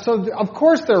already got... So, of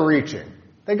course they're reaching.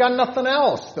 They got nothing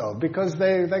else, though, because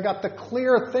they got the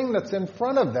clear thing that's in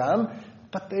front of them,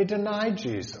 but they deny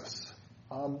Jesus.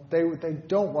 They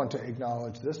don't want to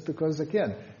acknowledge this because,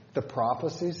 again, the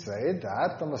prophecies say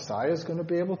that the Messiah is going to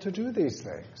be able to do these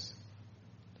things.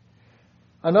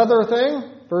 Another thing,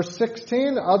 verse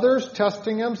 16, others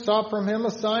testing him sought from him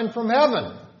a sign from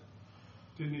heaven.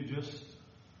 Didn't he just...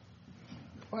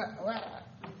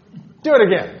 Do it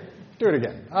again.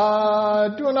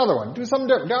 Do another one. Do something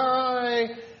different.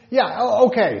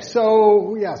 Okay.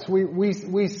 So, yes, we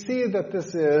see that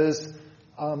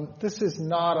this is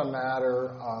not a matter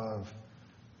of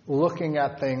looking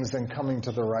at things and coming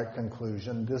to the right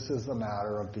conclusion. This is a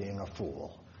matter of being a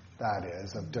fool. That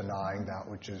is, of denying that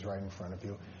which is right in front of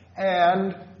you.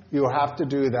 And you have to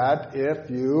do that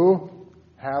if you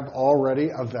have already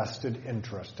a vested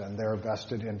interest. And their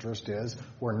vested interest is,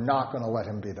 we're not going to let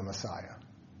him be the Messiah.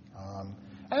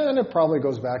 And it probably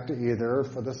goes back to either,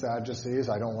 for the Sadducees,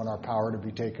 I don't want our power to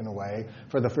be taken away.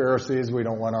 For the Pharisees, we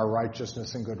don't want our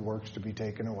righteousness and good works to be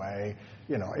taken away.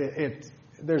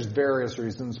 There's various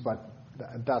reasons, but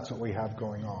that's what we have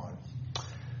going on.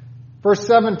 Verse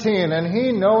 17, and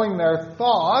he, knowing their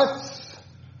thoughts,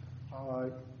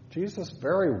 Jesus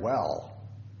very well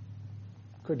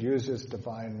could use his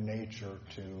divine nature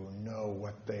to know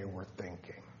what they were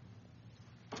thinking.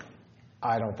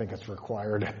 I don't think it's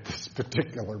required at this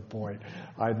particular point.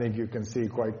 I think you can see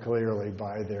quite clearly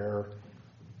by their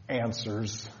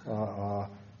answers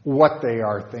what they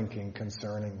are thinking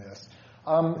concerning this.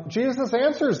 Jesus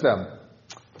answers them.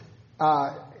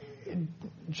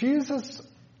 Jesus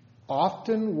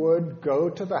often would go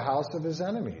to the house of his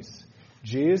enemies.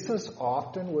 Jesus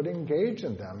often would engage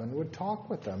in them and would talk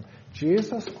with them.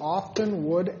 Jesus often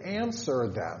would answer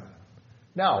them.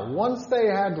 Now, once they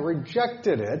had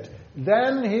rejected it,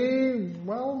 then he,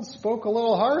 spoke a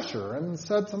little harsher and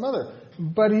said some other.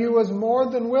 But he was more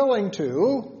than willing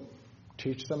to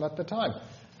teach them at the time.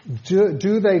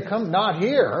 Do they come? Not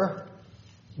here.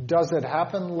 Does it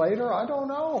happen later? I don't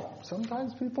know.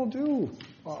 Sometimes people do.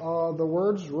 The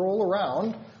words roll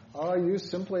around. You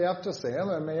simply have to say them.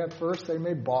 And at first they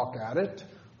may balk at it.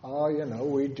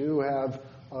 We do have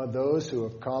those who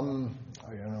have come,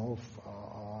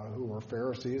 who were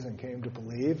Pharisees and came to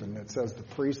believe, and it says the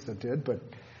priests that did. But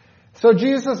so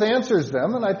Jesus answers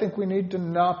them, and I think we need to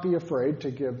not be afraid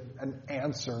to give an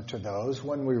answer to those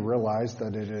when we realize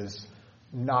that it is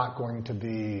not going to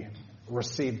be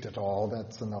received at all.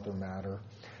 That's another matter.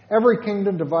 Every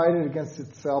kingdom divided against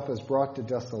itself is brought to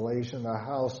desolation. A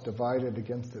house divided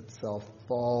against itself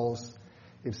falls.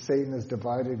 If Satan is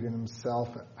divided in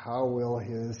himself, how will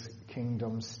his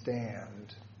kingdom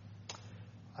stand?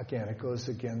 Again, it goes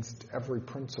against every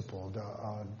principle.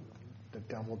 The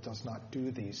devil does not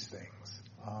do these things.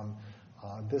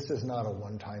 This is not a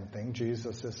one-time thing.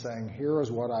 Jesus is saying, here is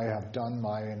what I have done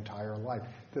my entire life.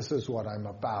 This is what I'm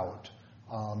about.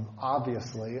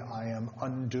 Obviously, I am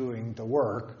undoing the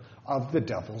work of the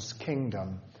devil's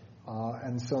kingdom.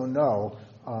 And so, no,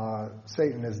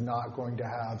 Satan is not going to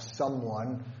have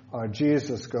someone.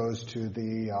 Jesus goes to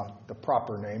the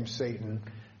proper name, Satan,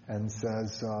 and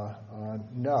says,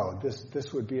 no,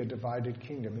 this would be a divided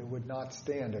kingdom. It would not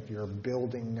stand if you're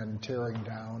building and tearing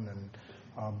down and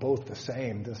both the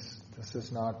same. This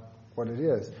is not what it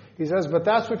is. He says, but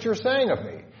that's what you're saying of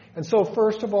me. And so,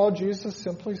 first of all, Jesus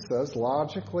simply says,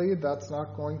 logically, that's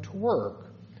not going to work.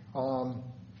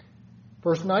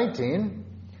 Verse 19,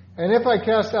 and if I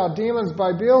cast out demons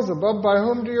by Beelzebub, by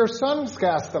whom do your sons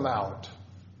cast them out?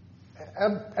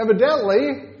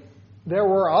 Evidently, there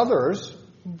were others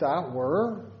that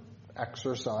were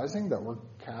exorcising, that were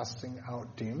casting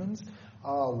out demons.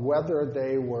 Whether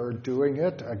they were doing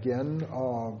it, again,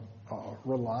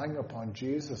 relying upon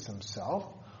Jesus himself,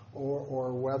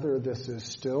 or whether this is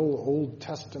still Old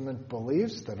Testament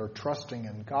beliefs that are trusting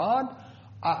in God,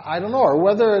 I don't know. Or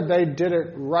whether they did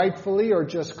it rightfully or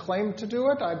just claimed to do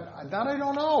it, that I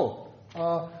don't know.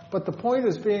 But the point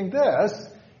is being this: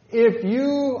 if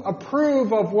you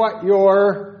approve of what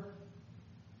your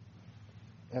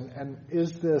and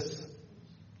is this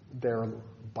their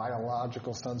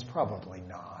biological sons? Probably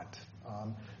not.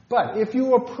 But if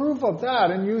you approve of that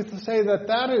and you say that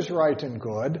that is right and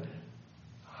good,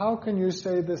 how can you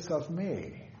say this of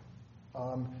me?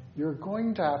 You're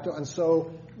going to have to. And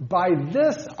so by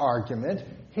this argument,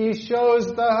 he shows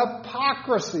the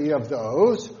hypocrisy of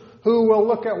those who will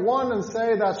look at one and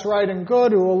say that's right and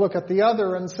good, who will look at the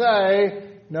other and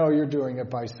say, no, you're doing it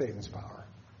by Satan's power.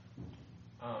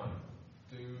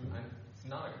 It's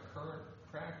not a current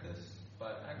practice,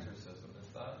 but exorcism. Does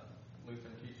that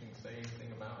Lutheran teaching say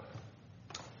anything about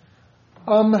it?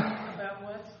 About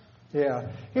what? Yeah.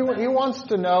 He wants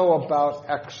to know about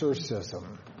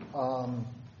exorcism.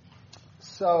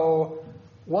 So,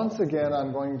 once again,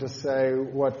 I'm going to say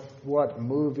what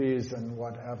movies and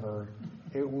whatever,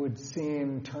 it would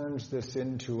seem, turns this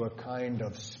into a kind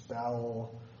of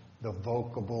spell, the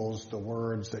vocables, the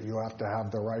words, that you have to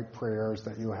have the right prayers,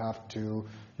 that you have to,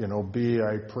 be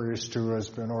a priest who has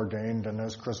been ordained and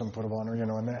has chrism put upon her,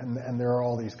 and there are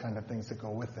all these kind of things that go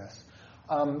with this.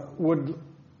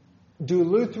 Do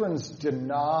Lutherans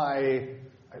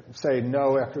say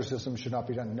no, exorcism should not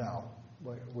be done? No,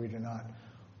 we do not.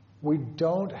 We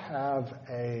don't have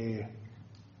a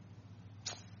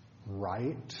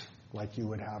rite like you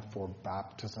would have for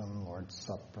baptism, Lord's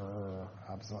Supper.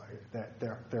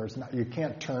 There's not. You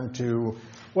can't turn to,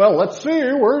 well, let's see,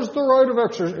 where's the rite of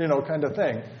exorcism, kind of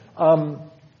thing.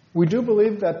 We do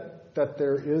believe that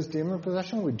there is demon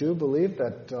possession. We do believe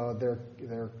that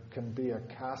there can be a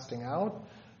casting out.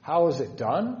 How is it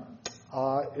done?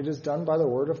 It is done by the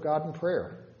Word of God and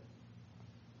prayer.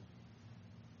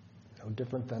 No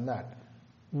different than that.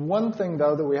 One thing,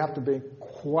 though, that we have to be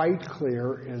quite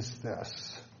clear is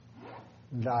this,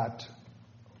 that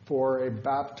for a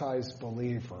baptized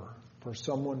believer, for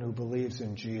someone who believes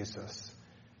in Jesus,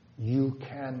 you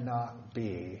cannot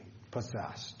be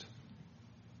possessed.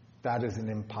 That is an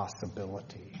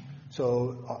impossibility.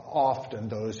 So often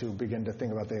those who begin to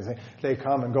think about things, they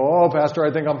come and go, oh, Pastor,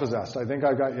 I think I'm possessed. I think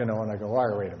I've got, and I go, all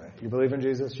right, wait a minute. You believe in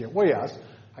Jesus? Yeah. Well, yes.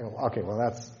 I go, okay, well,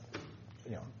 that's,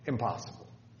 impossible.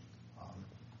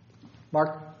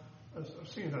 Mark? I've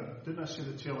seen that. Didn't I see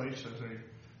the TLH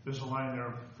there's a line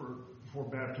there for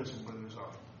baptism where there's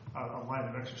a line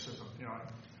of exorcism,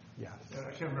 Yes. I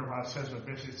can't remember how it says, but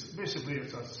basically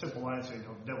it's a simple line saying,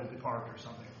 devil depart or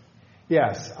something.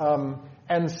 Yes.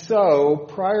 And so,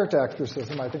 prior to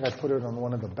exorcism, I think I put it on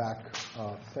one of the back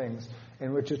things,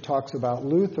 in which it talks about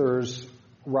Luther's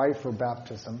right for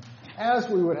baptism, as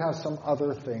we would have some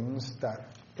other things that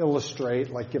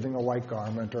illustrate, like giving a white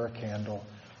garment or a candle.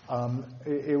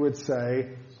 It would say,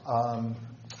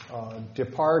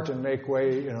 depart and make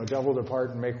way, devil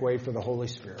depart and make way for the Holy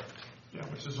Spirit. Yeah,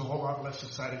 which is a whole lot less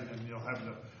exciting than,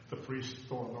 having the priest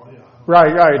throwing all,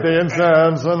 Right, the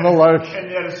incense and the like.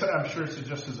 And yet, I'm sure it's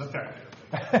just as effective.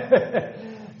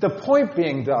 The point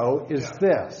being, though, is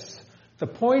this. The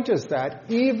point is that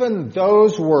even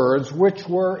those words which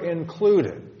were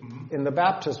included in the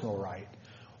baptismal rite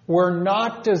were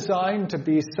not designed to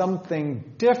be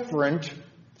something different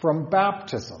from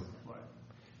baptism. Right.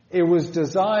 It was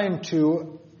designed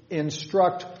to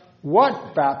instruct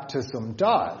what baptism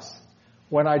does.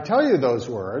 When I tell you those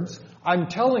words, I'm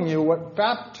telling you what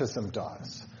baptism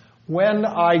does. When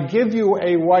I give you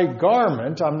a white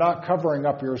garment, I'm not covering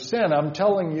up your sin. I'm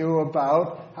telling you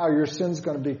about how your sin's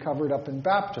going to be covered up in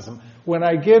baptism. When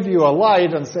I give you a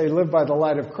light and say, live by the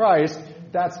light of Christ,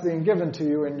 that's being given to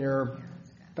you in your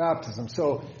baptism.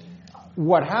 So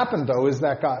what happened, though, is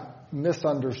that got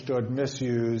misunderstood,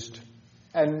 misused,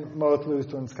 and most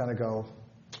Lutherans kind of go,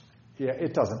 yeah,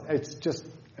 it doesn't. It's just,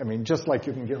 just like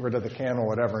you can get rid of the can or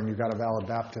whatever and you got a valid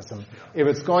baptism. If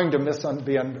it's going to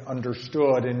be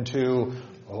understood into,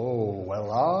 oh,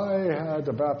 well, I had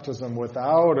a baptism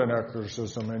without an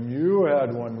exorcism and you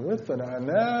had one with an, and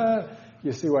then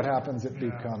you see what happens, it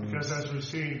becomes... Because as we've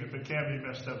seen, if it can be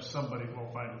messed up, somebody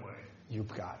will find a way. You've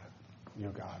got it. You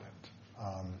got it.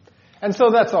 And so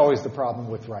that's always the problem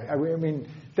with right.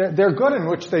 They're good in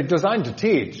which they're designed to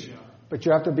teach, but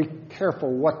you have to be careful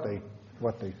what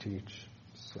they teach.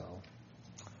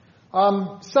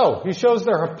 So he shows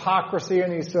their hypocrisy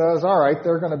and he says, all right,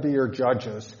 they're going to be your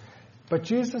judges. But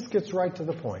Jesus gets right to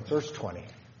the point. Verse 20.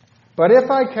 But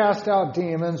if I cast out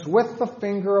demons with the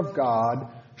finger of God,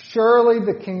 surely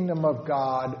the kingdom of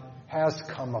God has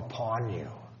come upon you.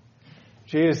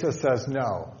 Jesus says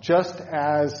no. Just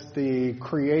as the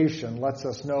creation lets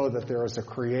us know that there is a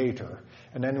creator,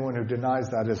 and anyone who denies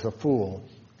that is a fool,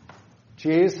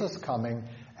 Jesus coming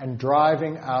and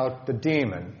driving out the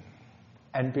demon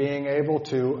and being able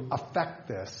to affect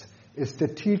this is to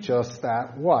teach us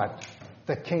that what?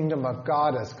 The kingdom of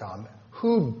God has come.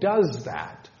 Who does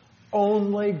that?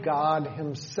 Only God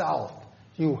himself.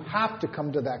 You have to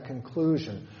come to that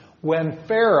conclusion. When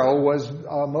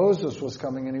Moses was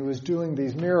coming and he was doing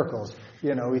these miracles, he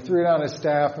threw down his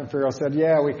staff and Pharaoh said,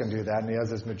 yeah, we can do that. And he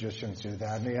has his magicians do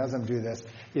that. And he has them do this.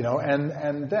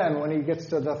 And then when he gets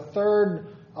to the third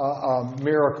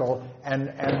miracle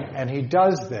and he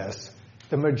does this,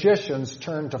 the magicians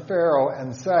turn to Pharaoh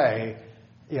and say,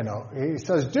 he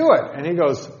says, do it. And he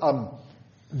goes,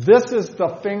 this is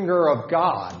the finger of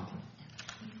God.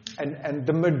 And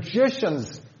the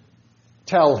magicians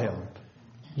tell him,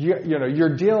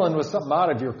 you're dealing with something out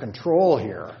of your control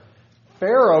here.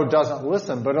 Pharaoh doesn't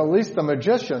listen, but at least the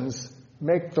magicians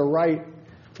make the right.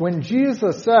 When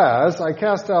Jesus says, I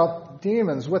cast out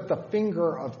demons with the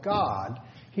finger of God,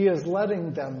 he is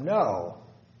letting them know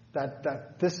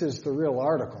that this is the real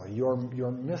article.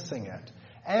 You're missing it.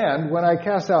 And when I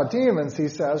cast out demons, he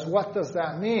says, what does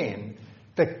that mean?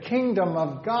 The kingdom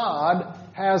of God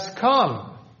has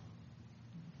come.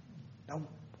 Now,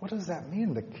 what does that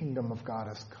mean, the kingdom of God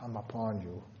has come upon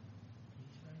you?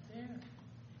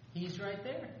 He's right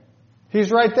there.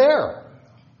 He's right there.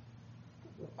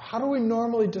 How do we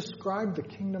normally describe the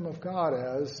kingdom of God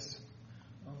as?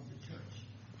 The church.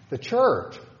 The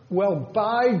church. Well,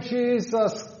 by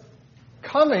Jesus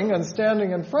coming and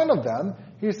standing in front of them,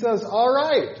 he says, all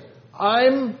right,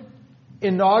 I'm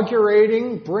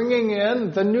inaugurating, bringing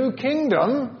in the new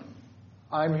kingdom.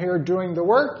 I'm here doing the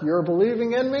work. You're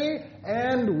believing in me.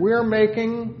 And we're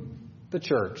making the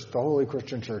church, the Holy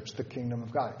Christian Church, the kingdom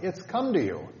of God. It's come to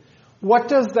you. What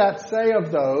does that say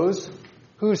of those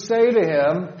who say to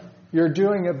him, you're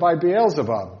doing it by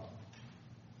Beelzebub?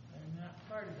 They're not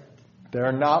part of it.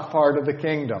 They're not part of the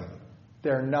kingdom.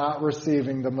 They're not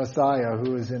receiving the Messiah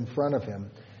who is in front of him.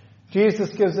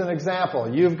 Jesus gives an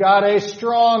example. You've got a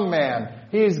strong man.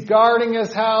 He's guarding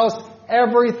his house.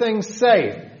 Everything's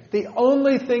safe. The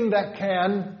only thing that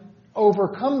can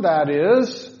overcome that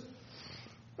is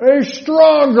a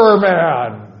stronger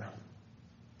man.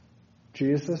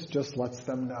 Jesus just lets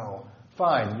them know.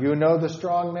 Fine, you know the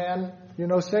strong man? You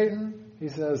know Satan? He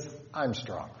says, I'm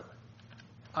stronger.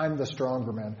 I'm the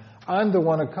stronger man. I'm the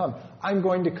one who come. I'm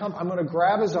going to come. I'm going to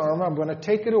grab his armor. I'm going to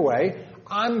take it away.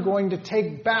 I'm going to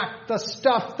take back the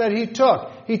stuff that he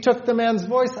took. He took the man's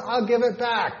voice. I'll give it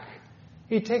back.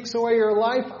 He takes away your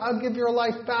life. I'll give your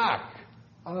life back.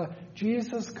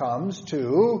 Jesus comes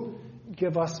to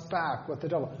give us back what the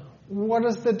devil. What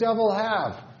does the devil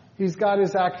have? He's got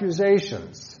his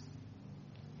accusations.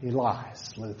 He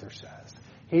lies, Luther says.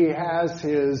 He has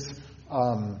his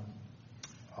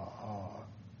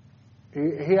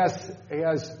he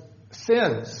has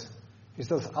sins. He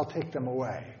says, I'll take them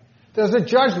away. There's a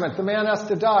judgment. The man has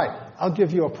to die. I'll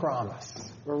give you a promise.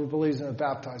 Whoever believes and is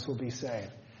baptized will be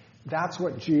saved. That's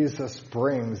what Jesus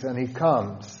brings, and he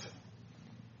comes.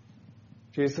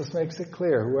 Jesus makes it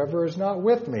clear, whoever is not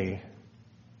with me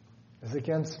is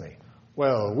against me.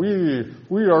 Well, we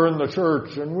are in the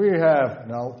church and we have...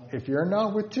 No, if you're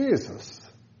not with Jesus,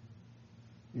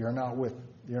 you're not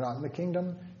in the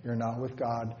kingdom, you're not with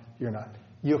God, you're not.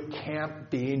 You can't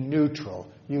be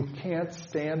neutral. You can't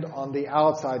stand on the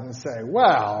outside and say,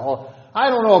 well, I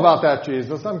don't know about that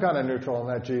Jesus. I'm kind of neutral on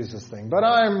that Jesus thing. But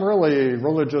I'm really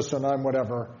religious and I'm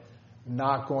whatever.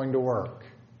 Not going to work.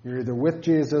 You're either with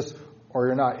Jesus or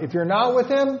you're not. If you're not with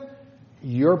him,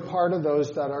 you're part of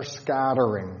those that are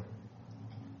scattering.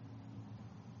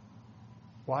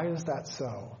 Why is that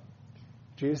so?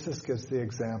 Jesus gives the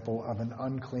example of an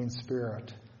unclean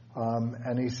spirit.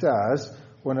 And he says,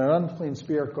 when an unclean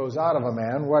spirit goes out of a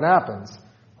man, what happens?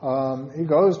 He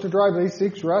goes to drive, he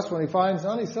seeks rest. When he finds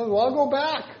none, he says, well, I'll go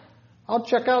back. I'll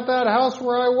check out that house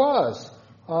where I was.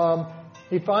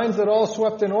 He finds it all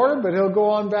swept in order, but he'll go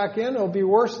on back in. It'll be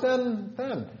worse than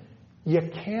then. You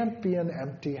can't be an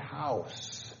empty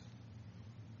house.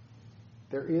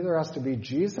 There either has to be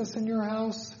Jesus in your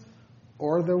house,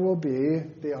 or there will be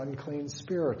the unclean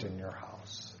spirit in your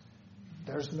house.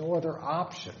 There's no other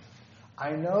option.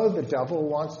 I know the devil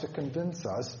wants to convince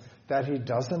us that he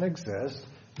doesn't exist,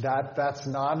 that that's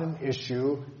not an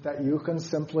issue, that you can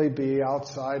simply be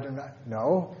outside and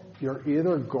no, you're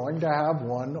either going to have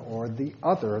one or the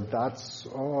other. That's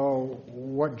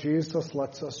what Jesus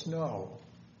lets us know.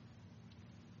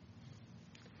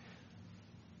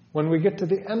 When we get to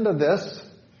the end of this,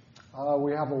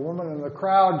 we have a woman in the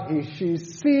crowd. She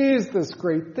sees this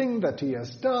great thing that he has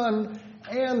done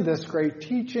and this great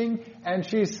teaching, and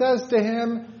she says to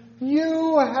him,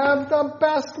 you have the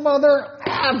best mother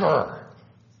ever.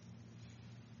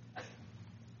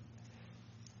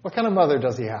 What kind of mother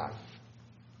does he have?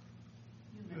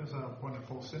 He has a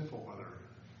wonderful, sinful mother.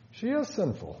 She is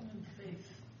sinful.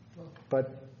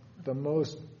 But the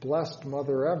most blessed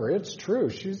mother ever. It's true.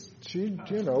 She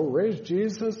raised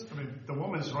Jesus. I mean, the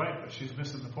woman's right, but she's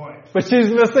missing the point. But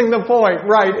she's missing the point.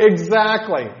 Right,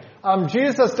 exactly.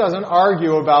 Jesus doesn't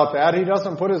argue about that. He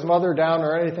doesn't put his mother down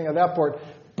or anything of that sort.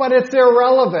 But it's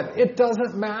irrelevant. It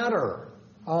doesn't matter.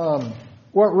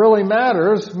 What really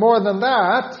matters, more than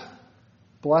that,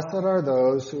 blessed are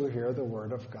those who hear the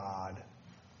word of God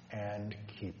and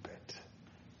keep it.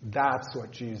 That's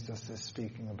what Jesus is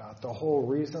speaking about. The whole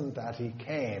reason that he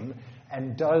came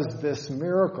and does this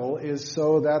miracle is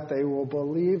so that they will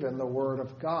believe in the word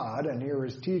of God and hear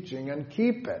his teaching and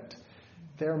keep it.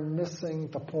 They're missing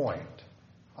the point.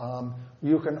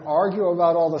 You can argue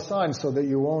about all the signs so that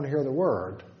you won't hear the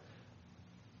word.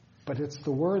 But it's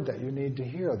the word that you need to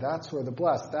hear. That's where the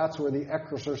blessed, that's where the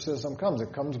exorcism comes.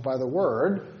 It comes by the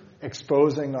word,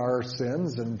 exposing our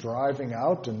sins and driving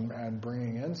out and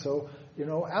bringing in. So,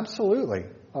 absolutely.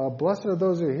 Blessed are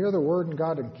those who hear the word in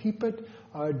God and keep it.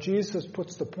 Jesus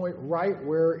puts the point right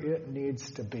where it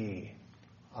needs to be.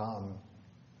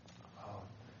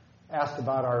 Asked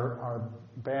about our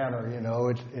banner,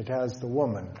 it has the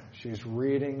woman. She's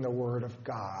reading the Word of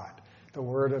God. The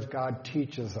Word of God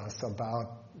teaches us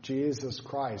about Jesus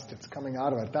Christ. It's coming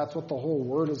out of it. That's what the whole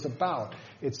Word is about.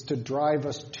 It's to drive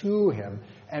us to Him.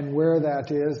 And where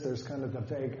that is, there's kind of the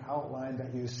vague outline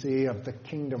that you see of the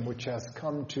kingdom which has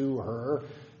come to her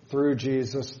through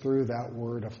Jesus, through that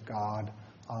Word of God.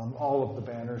 All of the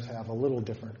banners have a little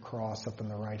different cross up in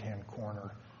the right-hand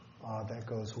corner that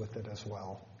goes with it as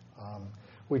well.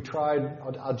 We tried.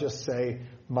 I'll just say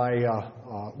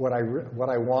what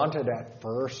I wanted at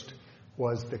first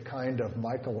was the kind of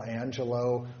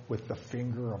Michelangelo with the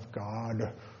finger of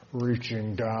God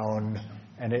reaching down,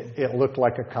 and it looked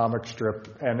like a comic strip,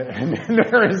 and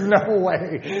there is no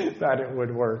way that it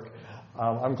would work.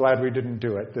 I'm glad we didn't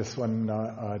do it. This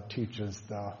one teaches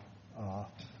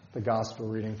the gospel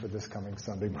reading for this coming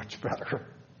Sunday much better.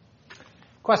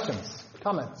 Questions?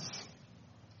 Comments?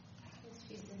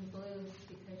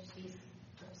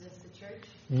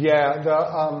 Yeah,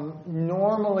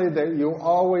 normally you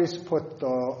always put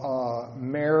the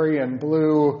Mary in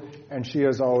blue, and she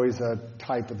is always a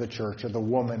type of the church, or the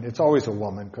woman. It's always a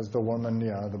woman, because the woman,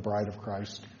 the bride of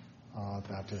Christ,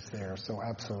 that is there. So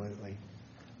absolutely.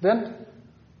 Ben?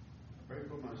 Pray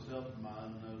for myself and my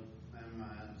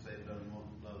unsaved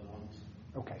loved ones.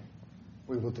 Okay,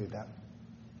 we will do that.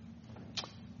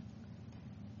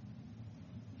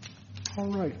 All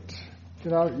right.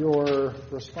 Get out your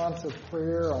responsive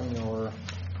prayer on your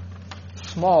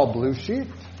small blue sheet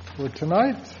for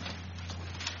tonight.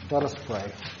 Let us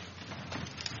pray.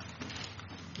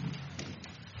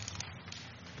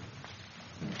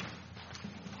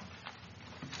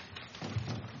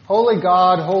 Holy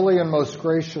God, holy and most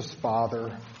gracious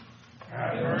Father,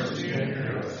 have mercy and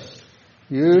hear us.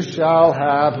 You shall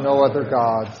have no other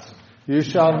gods. You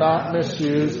shall not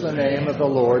misuse the name of the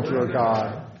Lord your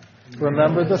God.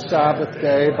 Remember the Sabbath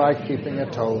day by keeping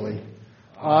it holy.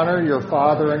 Honor your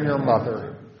father and your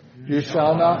mother. You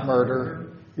shall not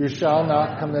murder. You shall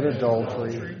not commit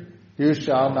adultery. You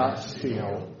shall not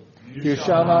steal. You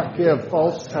shall not give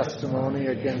false testimony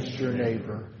against your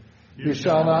neighbor. You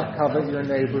shall not covet your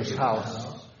neighbor's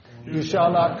house. You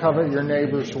shall not covet your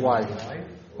neighbor's wife,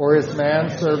 or his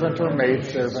manservant or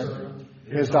maidservant,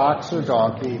 his ox or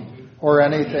donkey, or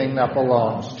anything that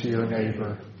belongs to your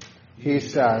neighbor. He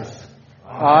says,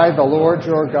 I, the Lord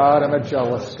your God, am a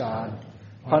jealous God,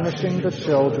 punishing the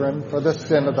children for the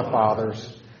sin of the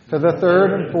fathers, to the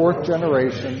third and fourth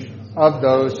generation of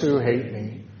those who hate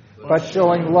me, but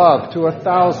showing love to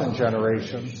 1,000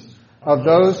 generations of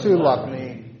those who love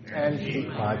me and keep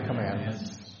my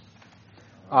commandments.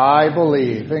 I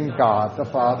believe in God, the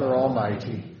Father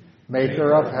Almighty,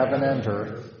 maker of heaven and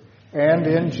earth, and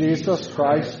in Jesus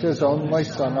Christ, his only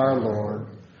Son, our Lord,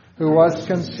 who was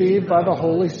conceived by the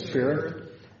Holy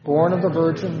Spirit, born of the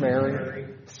Virgin Mary,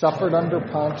 suffered under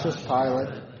Pontius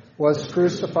Pilate, was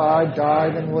crucified,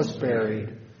 died, and was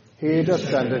buried. He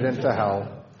descended into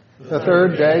hell. The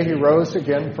third day he rose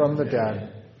again from the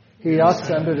dead. He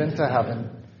ascended into heaven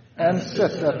and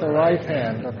sits at the right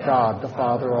hand of God the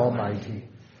Father Almighty.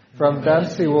 From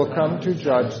thence he will come to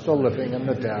judge the living and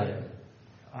the dead.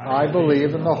 I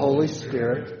believe in the Holy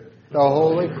Spirit, the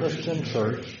holy Christian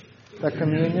church, the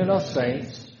communion of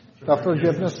saints, the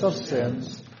forgiveness of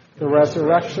sins, the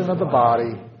resurrection of the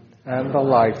body, and the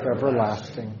life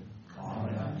everlasting.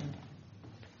 Amen.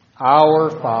 Our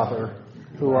Father,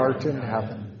 who art in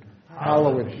heaven,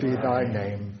 hallowed be thy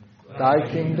name. Thy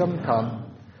kingdom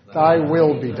come, thy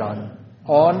will be done,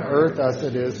 on earth as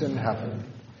it is in heaven.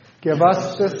 Give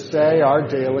us this day our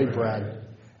daily bread,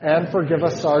 and forgive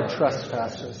us our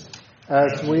trespasses,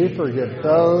 as we forgive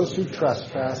those who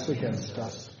trespass against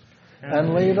us.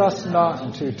 And lead us not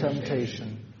into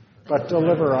temptation, but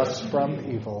deliver us from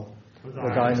evil.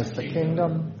 For thine is the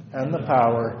kingdom, and the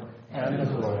power, and the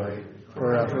glory,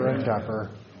 forever and ever.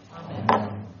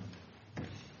 Amen.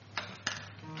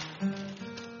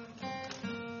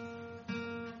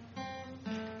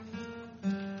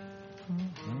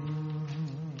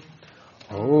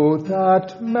 Oh,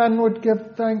 that men would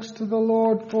give thanks to the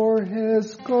Lord for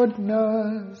his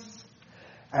goodness,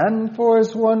 and for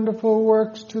his wonderful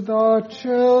works to the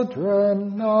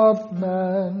children of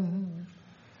men.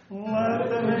 Let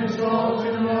them exalt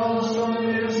him also in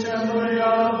the assembly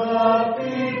of the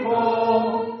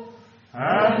people,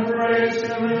 and praise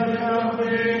him in the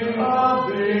company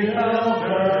of the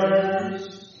elders.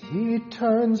 He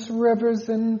turns rivers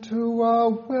into a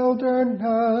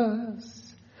wilderness,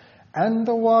 and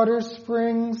the water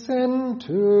springs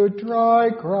into dry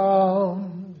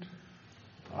ground.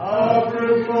 A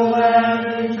fruitful land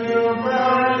into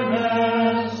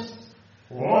barrenness,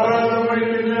 for the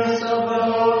wickedness of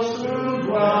those who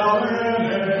dwell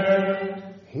in it.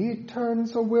 He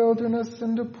turns a wilderness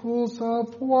into pools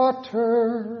of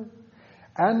water,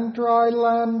 and dry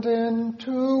land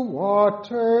into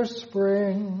water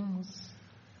springs.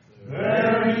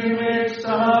 There he makes the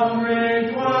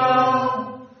hungry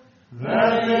dwell,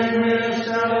 that they may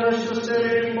establish the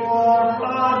city for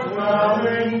a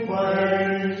dwelling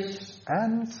place.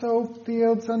 And sow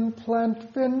fields and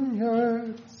plant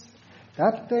vineyards,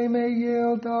 that they may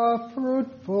yield a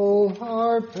fruitful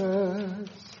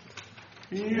harvest.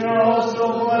 He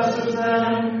also blesses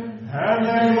them, and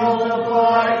they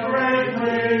multiply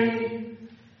greatly,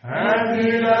 and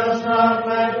he does not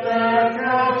let their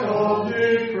cattle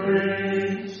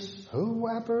decrease.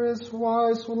 Whoever is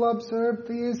wise will observe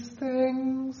these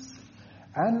things,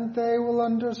 and they will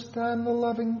understand the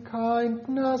loving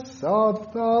kindness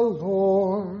of the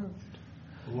Lord.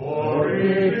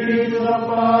 Glory be to the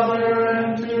Father,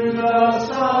 and to the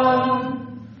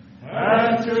Son,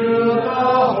 and to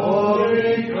the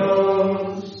Holy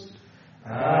Ghost,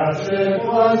 as it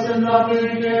was in the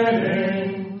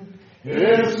beginning,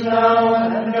 is now,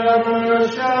 and ever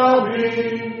shall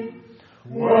be,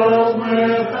 world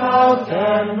without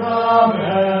end.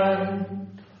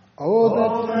 Amen. Oh,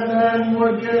 that men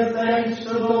would give thanks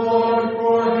to the Lord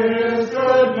for his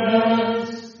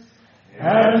goodness,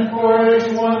 and for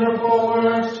his wonderful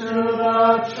works to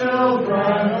the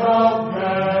children of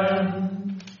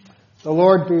men. the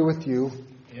Lord be with you.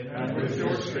 And with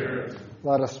your spirit.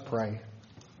 Let us pray.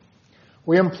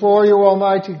 We implore you,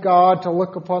 Almighty God, to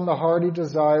look upon the hearty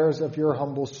desires of your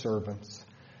humble servants,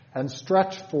 and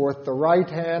stretch forth the right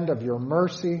hand of your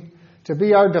mercy to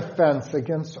be our defense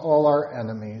against all our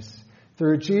enemies.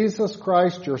 Through Jesus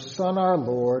Christ, your Son, our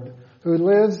Lord, who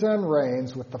lives and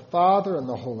reigns with the Father and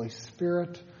the Holy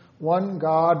Spirit, one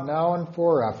God, now and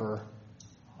forever.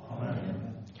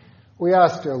 Amen. We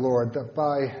ask, dear Lord, that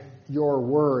by your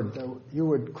word that you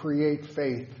would create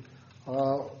faith.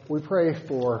 We pray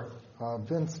for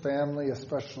Vince's family,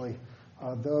 especially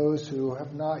those who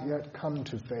have not yet come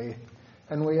to faith.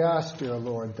 And we ask, dear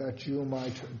Lord, that you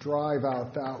might drive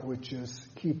out that which is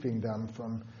keeping them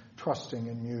from trusting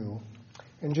in you.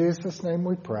 In Jesus' name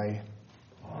we pray.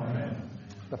 Amen.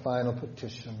 The final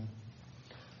petition.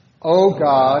 O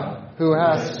God, who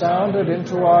hast sounded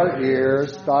into our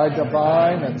ears thy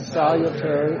divine and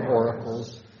salutary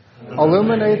oracles,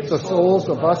 illuminate the souls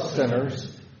of us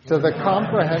sinners to the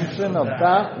comprehension of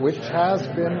that which has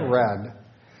been read,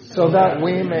 so that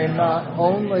we may not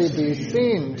only be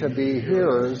seen to be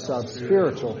hearers of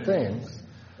spiritual things,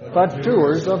 but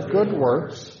doers of good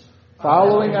works,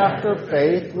 following after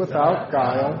faith without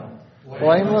guile,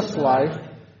 blameless life,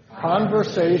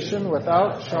 conversation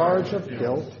without charge of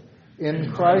guilt,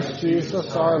 in Christ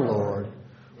Jesus our Lord,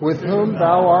 with whom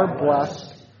thou art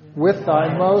blessed, with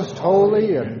thy most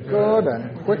holy and good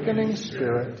and quickening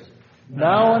Spirit,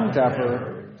 now and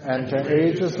ever, and to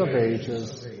ages of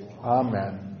ages.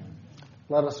 Amen.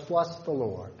 Let us bless the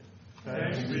Lord.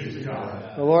 Thanks be to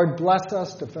God. The Lord bless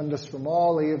us, defend us from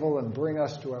all evil, and bring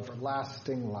us to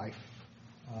everlasting life.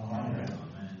 Amen.